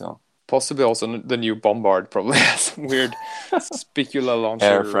 I think so. Possibly also the new Bombard probably has some weird spicula launcher.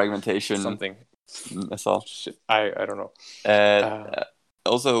 Air fragmentation. Something. Missile. I don't know.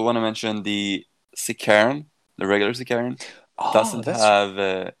 Also want to mention the Sikaran, the regular Sikaran. Doesn't have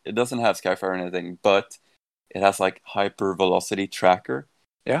Skyfire or anything, but it has like hyper velocity tracker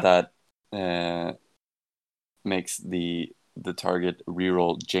that makes the target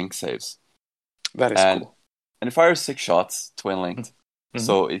reroll Jinx saves. That is cool. And it fires 6 shots, twin linked,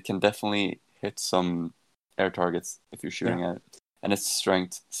 so it can definitely hit some air targets if you're shooting at it. And it's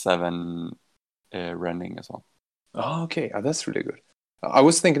strength 7 rending as well. Oh, okay, that's really good. I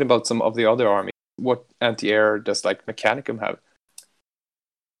was thinking about some of the other armies. What anti-air does like Mechanicum have?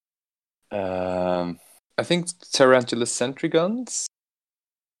 I think Tarantula Sentry Guns.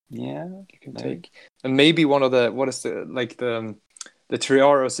 Yeah, you can take, and maybe one of the the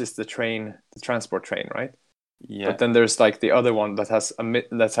Triaros is the transport train, right? Yeah. But then there's like the other one that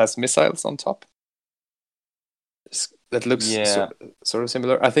has missiles on top. That looks sort of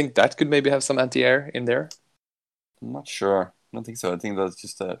similar. I think that could maybe have some anti-air in there. I'm not sure. I don't think so. I think that's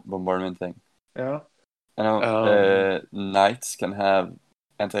just a bombardment thing. Yeah. I know Knights can have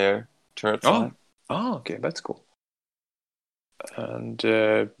anti-air turrets on it. Oh, okay, that's cool. And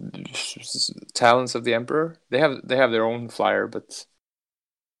Talons of the Emperor, they have their own flyer, but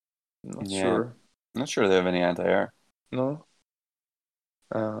I'm not sure. I'm not sure they have any anti-air. No.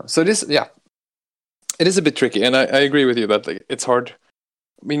 So this, it is a bit tricky, and I agree with you that it's hard.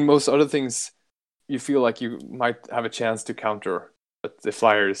 I mean, most other things you feel like you might have a chance to counter, but the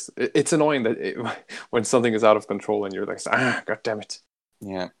flyers, it's annoying that when something is out of control and you're like, god damn it.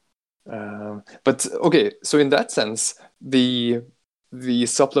 Yeah. But okay, so in that sense, the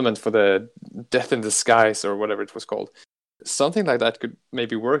supplement for the Death in the Skies or whatever it was called, something like that could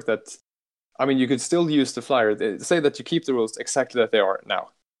maybe work. That, I mean, you could still use the flyer. Say that you keep the rules exactly that they are now,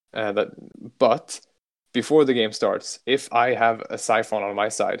 but before the game starts, if I have a Siphon on my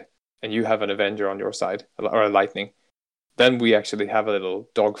side and you have an Avenger on your side or a Lightning, then we actually have a little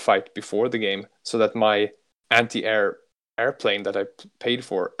dogfight before the game, so that my anti-air airplane that I paid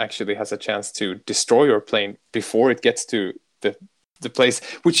for actually has a chance to destroy your plane before it gets to the place,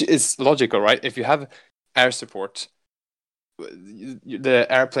 which is logical, right? If you have air support, the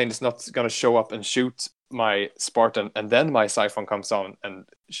airplane is not going to show up and shoot my Spartan and then my Siphon comes on and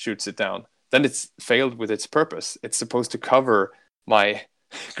shoots it down. Then it's failed with its purpose. It's supposed to cover my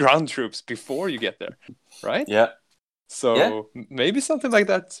ground troops before you get there, right? Yeah. So maybe something like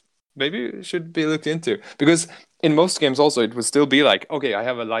that maybe should be looked into, because in most games also it would still be like, okay, I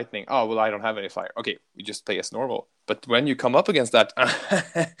have a lightning. Oh well, I don't have any fire. Okay, we just play as normal. But when you come up against that,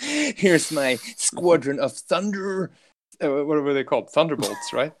 here's my squadron of thunder. What were they called?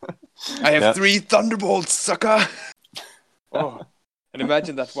 Thunderbolts, right? I have 3 thunderbolts, sucker. Oh, and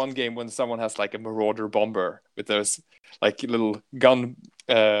imagine that one game when someone has like a marauder bomber with those like little gun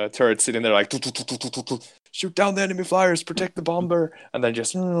turrets sitting there, like shoot down the enemy flyers, protect the bomber, and then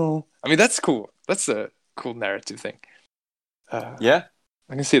just. I mean, that's cool. That's a cool narrative thing. Yeah,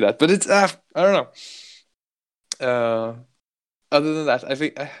 I can see that, but it's I don't know. Other than that, I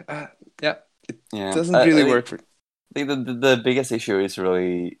think it doesn't really work for. I think the biggest issue is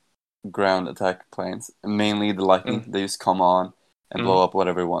really ground attack planes, mainly the lightning. They just come on and blow up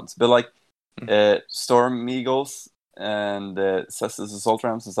whatever it wants. But like Storm Eagles and Cestus assault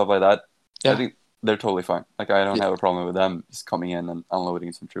rams and stuff like that, I think they're totally fine. Like I don't have a problem with them just coming in and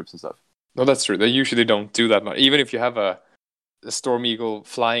unloading some troops and stuff. No, that's true. They usually don't do that much. Even if you have a Storm Eagle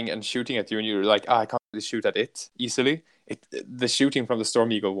flying and shooting at you, and you're like, I can't really shoot at it easily. The shooting from the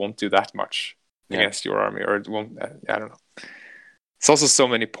Storm Eagle won't do that much against your army, or it won't. I don't know. It's also so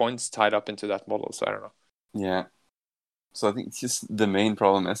many points tied up into that model, so I don't know. Yeah. So I think it's just the main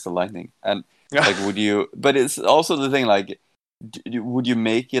problem is the lightning, and like, would you? But it's also the thing, like, would you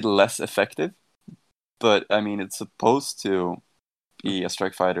make it less effective? But I mean, it's supposed to be a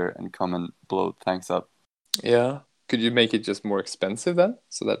strike fighter and come and blow tanks up. Yeah. Could you make it just more expensive then?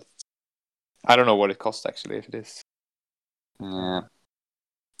 So that I don't know what it costs actually, if it is. Yeah.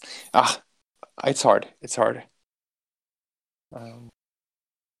 It's hard. It's hard.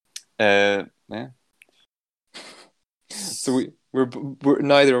 Yeah. So we're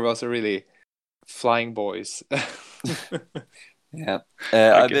neither of us are really flying boys. Yeah.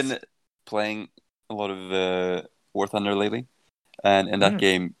 I've been playing a lot of War Thunder lately, and in that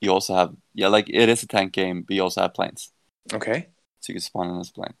game you also have like it is a tank game, but you also have planes. Okay. So you can spawn in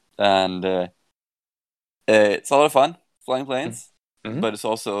this plane, and it's a lot of fun flying planes, but it's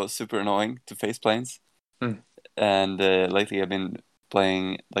also super annoying to face planes. And lately I've been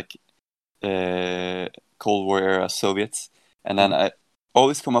playing like Cold War era Soviets, and then I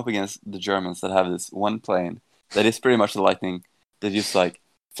always come up against the Germans that have this one plane that is pretty much the lightning that just like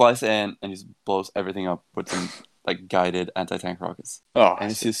flies in and just blows everything up with some like guided anti-tank rockets.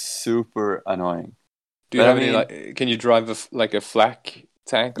 And it's just super annoying. Do you have any like? Can you drive a flak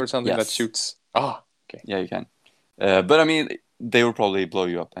tank or something that shoots? Okay. Yeah, you can. But I mean, they will probably blow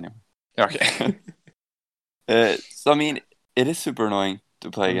you up anyway. Okay. So I mean, it is super annoying to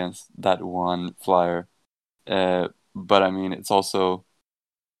play against that one flyer. But I mean, it's also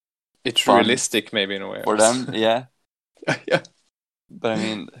it's realistic, maybe in a way for them. Yeah. Yeah. But I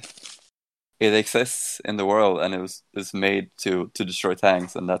mean, it exists in the world, and it's made to destroy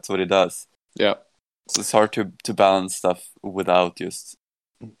tanks, and that's what it does. Yeah. So it's hard to balance stuff without just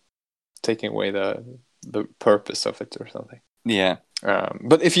taking away the purpose of it or something. Yeah.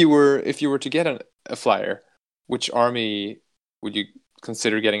 But if you were to get a flyer, which army would you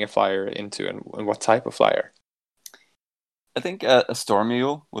consider getting a flyer into, and what type of flyer? I think a Storm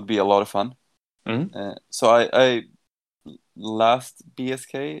Eagle would be a lot of fun. So I last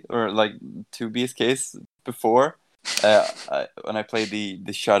BSK, or like 2 BSKs before, when I played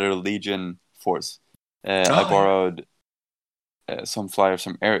the Shadow Legion force, I borrowed some flyers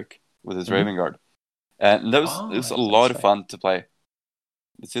from Eric with his Raven Guard, and it was a lot of fun to play.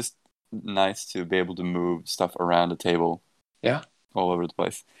 It's just nice to be able to move stuff around the table, all over the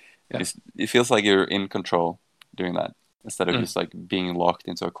place. It feels like you're in control doing that, instead of just like being locked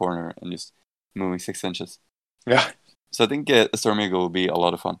into a corner and just moving 6 inches. Yeah. So I think a Storm Eagle will be a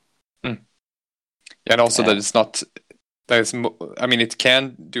lot of fun. Yeah, and also that it's not. I mean, it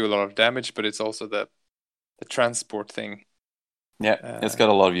can do a lot of damage, but it's also the transport thing. Yeah, it's got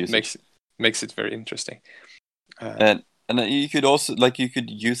a lot of usage. Makes it very interesting. And you could also you could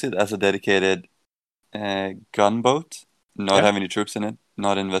use it as a dedicated gunboat, not have any troops in it,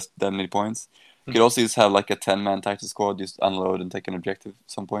 not invest that many points. You could also just have like a 10-man tactical squad, just unload and take an objective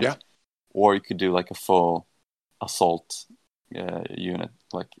at some point. Yeah. Or you could do like a full assault unit,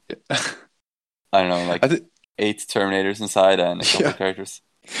 like I don't know, like 8 Terminators inside and a couple of characters.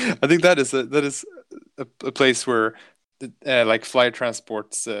 I think that is a place where like flyer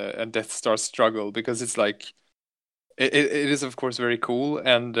transports and Death Star struggle, because it's like it is of course very cool,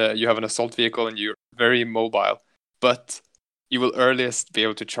 and you have an assault vehicle and you're very mobile, but you will earliest be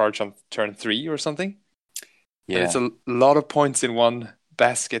able to charge on turn 3 or something. Yeah, and it's a lot of points in one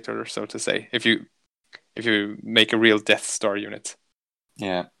basket, or so to say, if you make a real Death Star unit.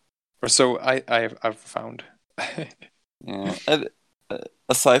 Yeah. Or so I've found. Yeah,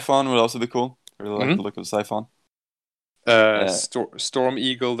 a Siphon would also be cool. I really like the look of Siphon. Storm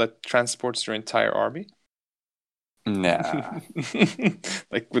Eagle that transports your entire army. Nah.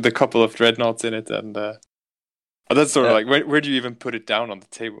 Like with a couple of dreadnoughts in it, and that's sort of like where do you even put it down on the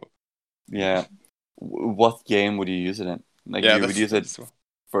table? Yeah. What game would you use it in? Like you would use it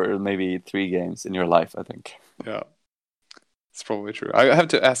for maybe 3 games in your life, I think. Yeah, it's probably true. I have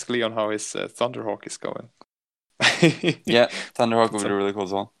to ask Leon how his Thunderhawk is going. Yeah, Thunderhawk would be really cool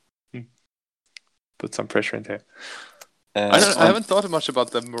as well. Put some pressure into it. I haven't thought much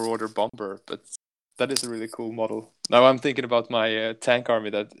about the Marauder Bomber, but that is a really cool model. Now I'm thinking about my tank army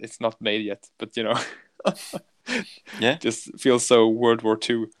that it's not made yet, but you know, yeah, just feels so World War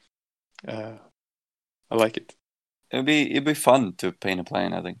II. I like it. It'd be fun to paint a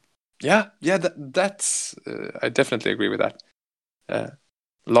plane, I think. Yeah, that's I definitely agree with that. A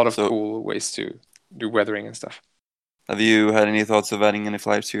lot of cool ways to do weathering and stuff. Have you had any thoughts of adding any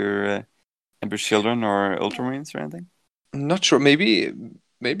flyers to your Emperor's Children or Ultramarines or anything? I'm not sure. Maybe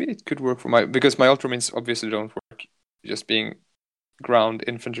it could work for because my Ultramarines obviously don't work. Just being ground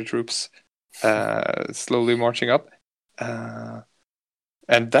infantry troops, slowly marching up, and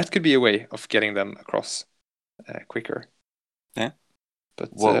that could be a way of getting them across quicker. Yeah. But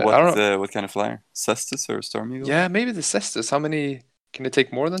I don't know. What kind of flyer? Cestus or Storm Eagle? Yeah, maybe the Cestus. How many can it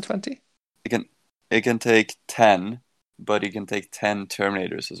take? More than 20? It can take 10, but it can take 10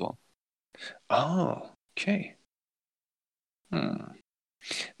 Terminators as well. Oh, okay. No,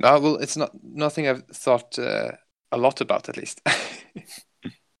 well, it's nothing I've thought a lot about, at least.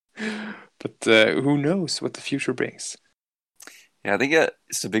 But who knows what the future brings? Yeah, I think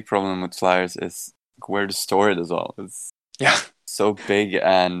it's the big problem with flyers is where to store it as well. It's so big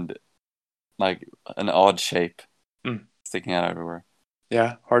and like an odd shape sticking out everywhere.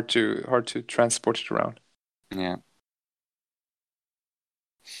 Yeah, hard to transport it around. Yeah.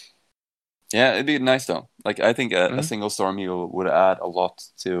 Yeah, it'd be nice though. Like I think a single Storm Eagle would add a lot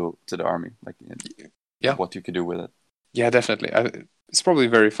to the army. Like what you could do with it. Yeah, definitely. It's probably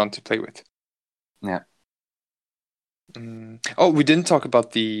very fun to play with. Yeah. Oh, we didn't talk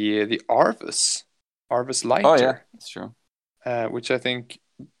about the Arvus Lighter. Oh yeah, that's true. Which I think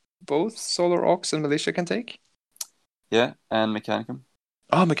both Solar Aux and Militia can take. Yeah, and Mechanicum.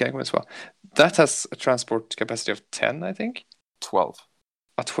 Oh, Mechanicum as well. That has a transport capacity of 10, I think. 12.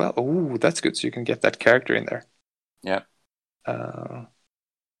 12. Oh, that's good. So you can get that character in there. Yeah.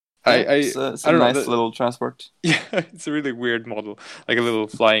 It's a nice little transport. Yeah, it's a really weird model, like a little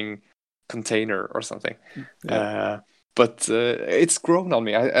flying container or something. Yeah. But it's grown on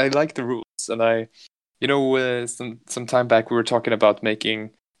me. I like the rules, and some time back we were talking about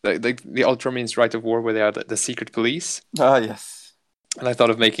making the Ultramarines Rite of War, where they are the secret police. Ah, yes. And I thought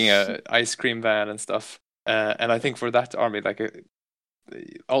of making a ice cream van and stuff. And I think for that army, like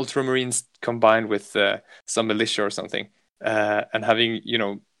Ultramarines combined with some militia or something, and having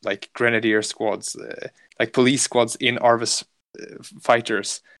like grenadier squads, like police squads in Arvus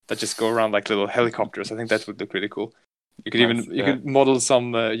fighters that just go around like little helicopters. I think that would look really cool. You could you could model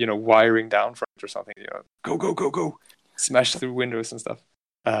some wiring down for it or something. Go, smash through windows and stuff.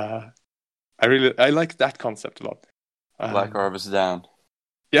 I like that concept a lot. Black Arvus down.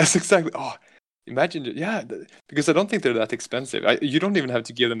 Yes, exactly. Oh, imagine, because I don't think they're that expensive. You don't even have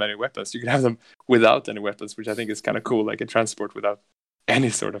to give them any weapons. You can have them without any weapons, which I think is kind of cool, like a transport without any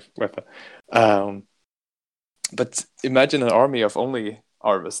sort of weapon. But imagine an army of only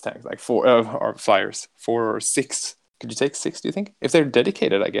Arvus tanks, like 4 flyers, 4 or 6. Could you take 6, do you think? If they're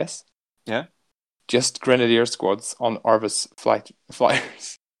dedicated, I guess. Yeah. Just grenadier squads on Arvus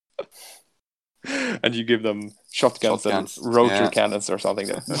flyers. And you give them shotguns and rotor cannons or something.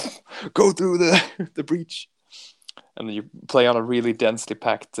 That go through the breach. And then you play on a really densely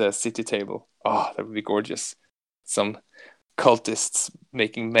packed city table. Oh, that would be gorgeous. Some cultists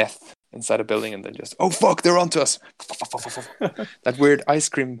making meth inside a building, and then just, oh fuck, they're onto us. That weird ice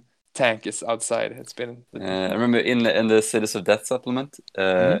cream tank is outside. It's been. I remember in the Cities of Death supplement,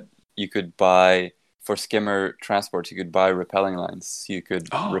 you could buy. For skimmer transport, you could buy repelling lines. You could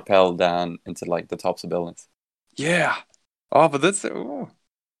rappel down into like the tops of buildings. Yeah. Oh, but that's I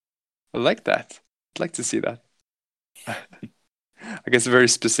like that. I'd like to see that. I guess very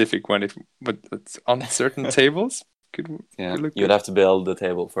specific but it's on certain tables. Could look you'd have to build the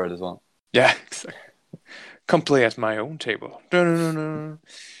table for it as well. Yeah, exactly. Come play at my own table. No.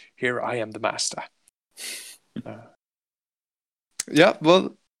 Here I am the master. Yeah,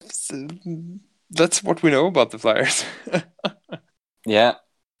 well. That's what we know about the flyers. Yeah.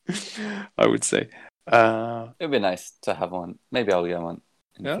 I would say. It'd be nice to have one. Maybe I'll get one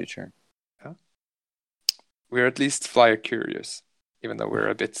in the future. Yeah. we're at least flyer curious, even though we're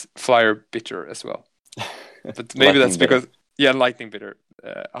a bit flyer bitter as well. But maybe that's because lightning bitter.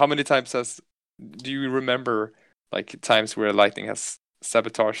 How many times do you remember like times where lightning has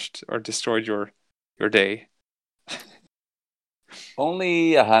sabotaged or destroyed your day?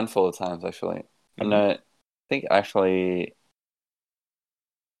 Only a handful of times, actually. And I think actually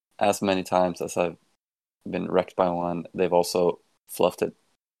as many times as I've been wrecked by one, they've also fluffed it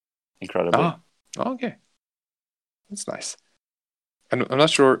incredibly. Okay. That's nice. I'm not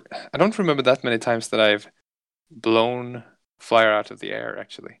sure. I don't remember that many times that I've blown flyer out of the air,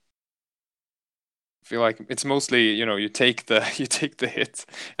 actually. I feel like it's mostly, you take the hit,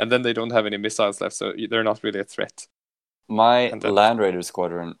 and then they don't have any missiles left, so they're not really a threat. My Land Raider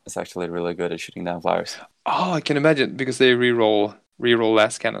squadron is actually really good at shooting down flyers. Oh, I can imagine, because they reroll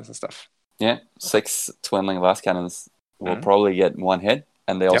last cannons and stuff. Yeah, 6 twin-link last cannons will probably get one hit,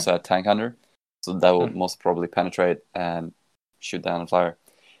 and they also have tank hunter, so that will most probably penetrate and shoot down a flyer.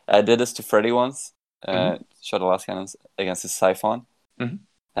 I did this to Freddy once, shot the last cannons against his Siphon,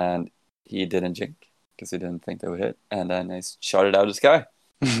 and he didn't jink because he didn't think they would hit, and then I shot it out of the sky.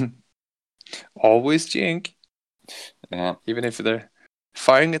 Always jink. Yeah. Even if they're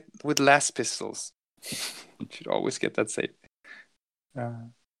firing it with last pistols, you should always get that safe.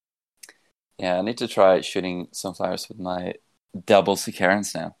 Yeah, I need to try shooting some flyers with my double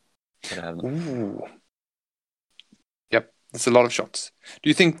Sicarans now. Ooh. Yep, that's a lot of shots. Do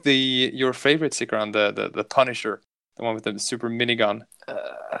you think your favorite Sicaran, the Punisher, the one with the super minigun,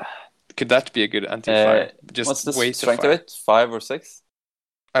 could that be a good anti-fire? Just what's the strength of it? 5 or 6?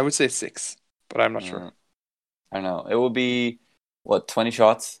 I would say 6, but I'm not sure. I don't know. It will be 20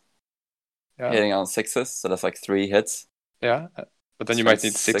 shots hitting on 6s, so that's like 3 hits. Yeah, but then you might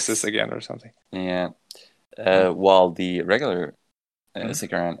need 6s again or something. Yeah. While the regular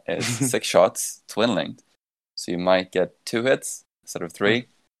Sicaran is 6 shots, twin linked, so you might get 2 hits instead of 3.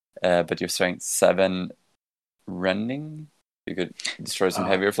 But your strength 7 rending, you could destroy some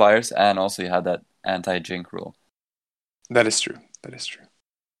heavier flyers, and also you had that anti-jink rule. That is true.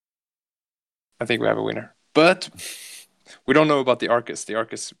 I think we have a winner. But we don't know about the Arcus. The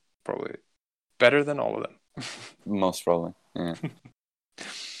Arcus probably better than all of them. Most probably, yeah.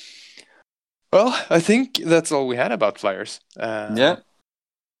 Well, I think that's all we had about flyers. Yeah.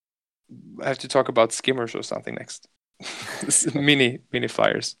 I have to talk about skimmers or something next. mini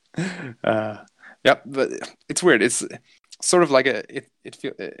flyers. Yeah, but it's weird. It's sort of like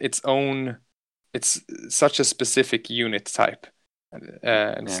its own. It's such a specific unit type,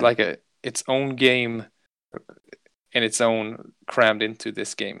 and it's like its own game, and its own crammed into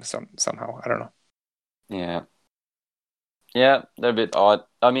this game somehow. I don't know. Yeah, they're a bit odd.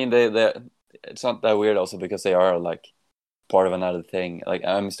 I mean, it's not that weird also because they are like part of another thing. Like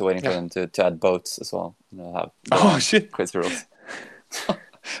I'm still waiting for them to add boats as well. Have shit quiz rules.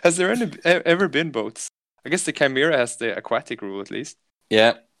 Has there ever been boats? I guess the Chimera has the aquatic rule at least.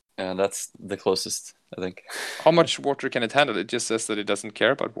 Yeah, that's the closest, I think. How much water can it handle? It just says that it doesn't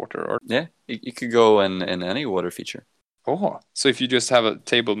care about water, or you could go in any water feature. Oh, so if you just have a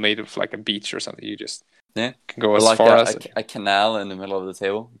table made of like a beach or something, you just can go as far as a canal in the middle of the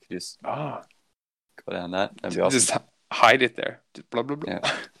table. You could just go down that. That'd be awesome. Just hide it there. Just blah blah blah.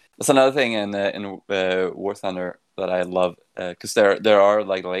 Yeah. That's another thing in War Thunder that I love because there are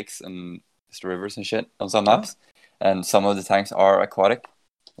like lakes and just rivers and shit on some maps, and some of the tanks are aquatic.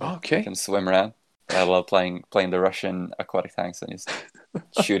 Okay, you can swim around. I love playing the Russian aquatic tanks and just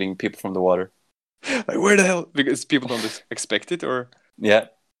shooting people from the water. Like where the hell? Because people don't expect it, or yeah.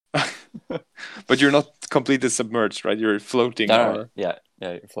 But you're not completely submerged, right? You're floating. No. Yeah,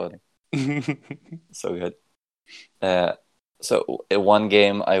 you're floating. So good. So in one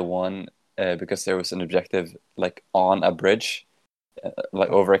game I won because there was an objective like on a bridge, like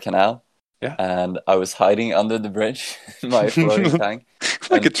over a canal. Yeah. And I was hiding under the bridge in my floating tank.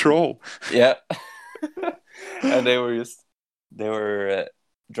 Like a troll. Yeah. And they were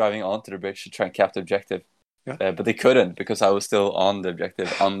driving onto the bridge to try and cap the objective. Yeah. But they couldn't because I was still on the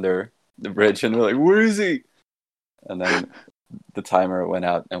objective under the bridge, and we're like, where is he? And then the timer went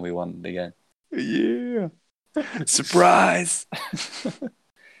out and we won the game. Yeah. Surprise.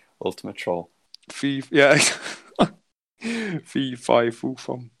 Ultimate troll. Fy fi fo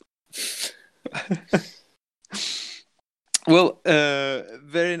fum. Well,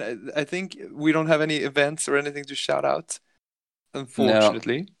 I think we don't have any events or anything to shout out,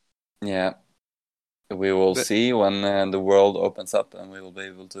 unfortunately. No. Yeah. We will see when the world opens up and we will be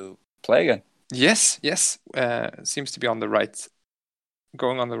able to play again. Yes. Seems to be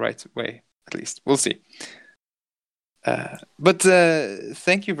going on the right way, at least. We'll see. But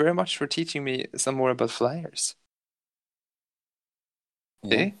thank you very much for teaching me some more about flyers.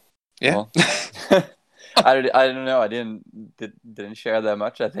 Yeah. Yeah. Well, I don't know. I didn't share that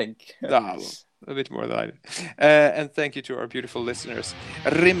much, I think. A bit more than I did. And thank you to our beautiful listeners.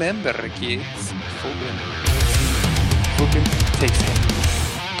 Remember, kids, Fågeln takes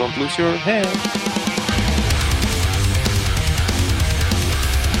care. Don't lose your head.